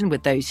conversation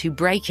with those who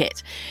break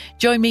it.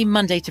 Join me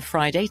Monday to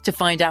Friday to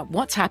find out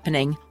what's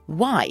happening,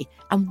 why,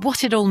 and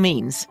what it all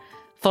means.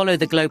 Follow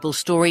The Global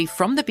Story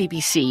from the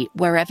BBC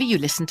wherever you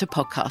listen to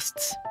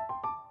podcasts.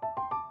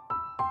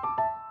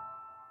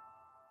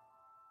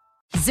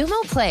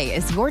 Xumo Play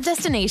is your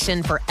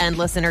destination for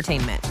endless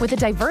entertainment. With a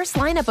diverse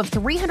lineup of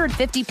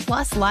 350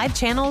 plus live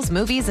channels,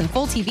 movies, and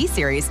full TV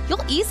series,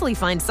 you'll easily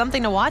find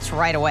something to watch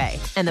right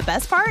away. And the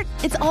best part?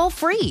 It's all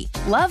free.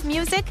 Love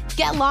music?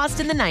 Get lost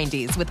in the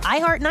 90s with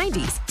iHeart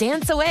 90s,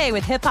 dance away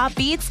with hip-hop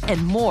beats,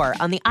 and more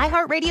on the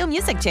iHeartRadio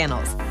music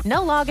channels.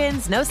 No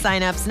logins, no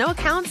signups, no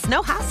accounts,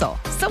 no hassle.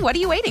 So what are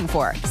you waiting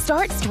for?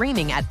 Start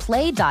streaming at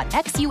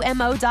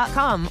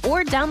play.xumo.com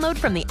or download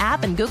from the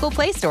app and Google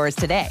Play stores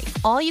today.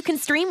 All you can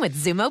stream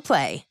with Xumo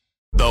Play.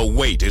 The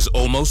wait is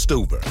almost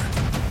over.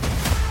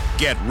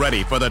 Get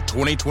ready for the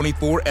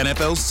 2024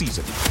 NFL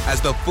season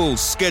as the full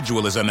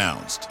schedule is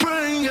announced.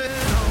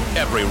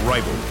 Every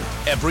rivalry,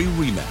 every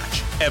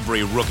rematch,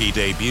 every rookie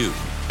debut,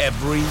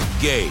 every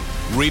game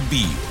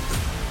revealed.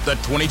 The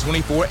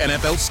 2024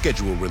 NFL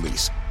schedule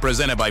release,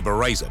 presented by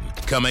Verizon,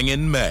 coming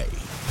in May.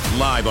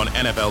 Live on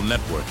NFL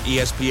Network,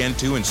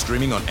 ESPN2, and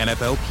streaming on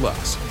NFL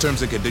Plus.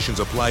 Terms and conditions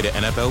apply to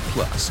NFL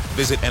Plus.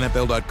 Visit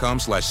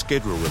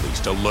NFL.com/schedule release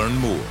to learn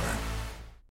more.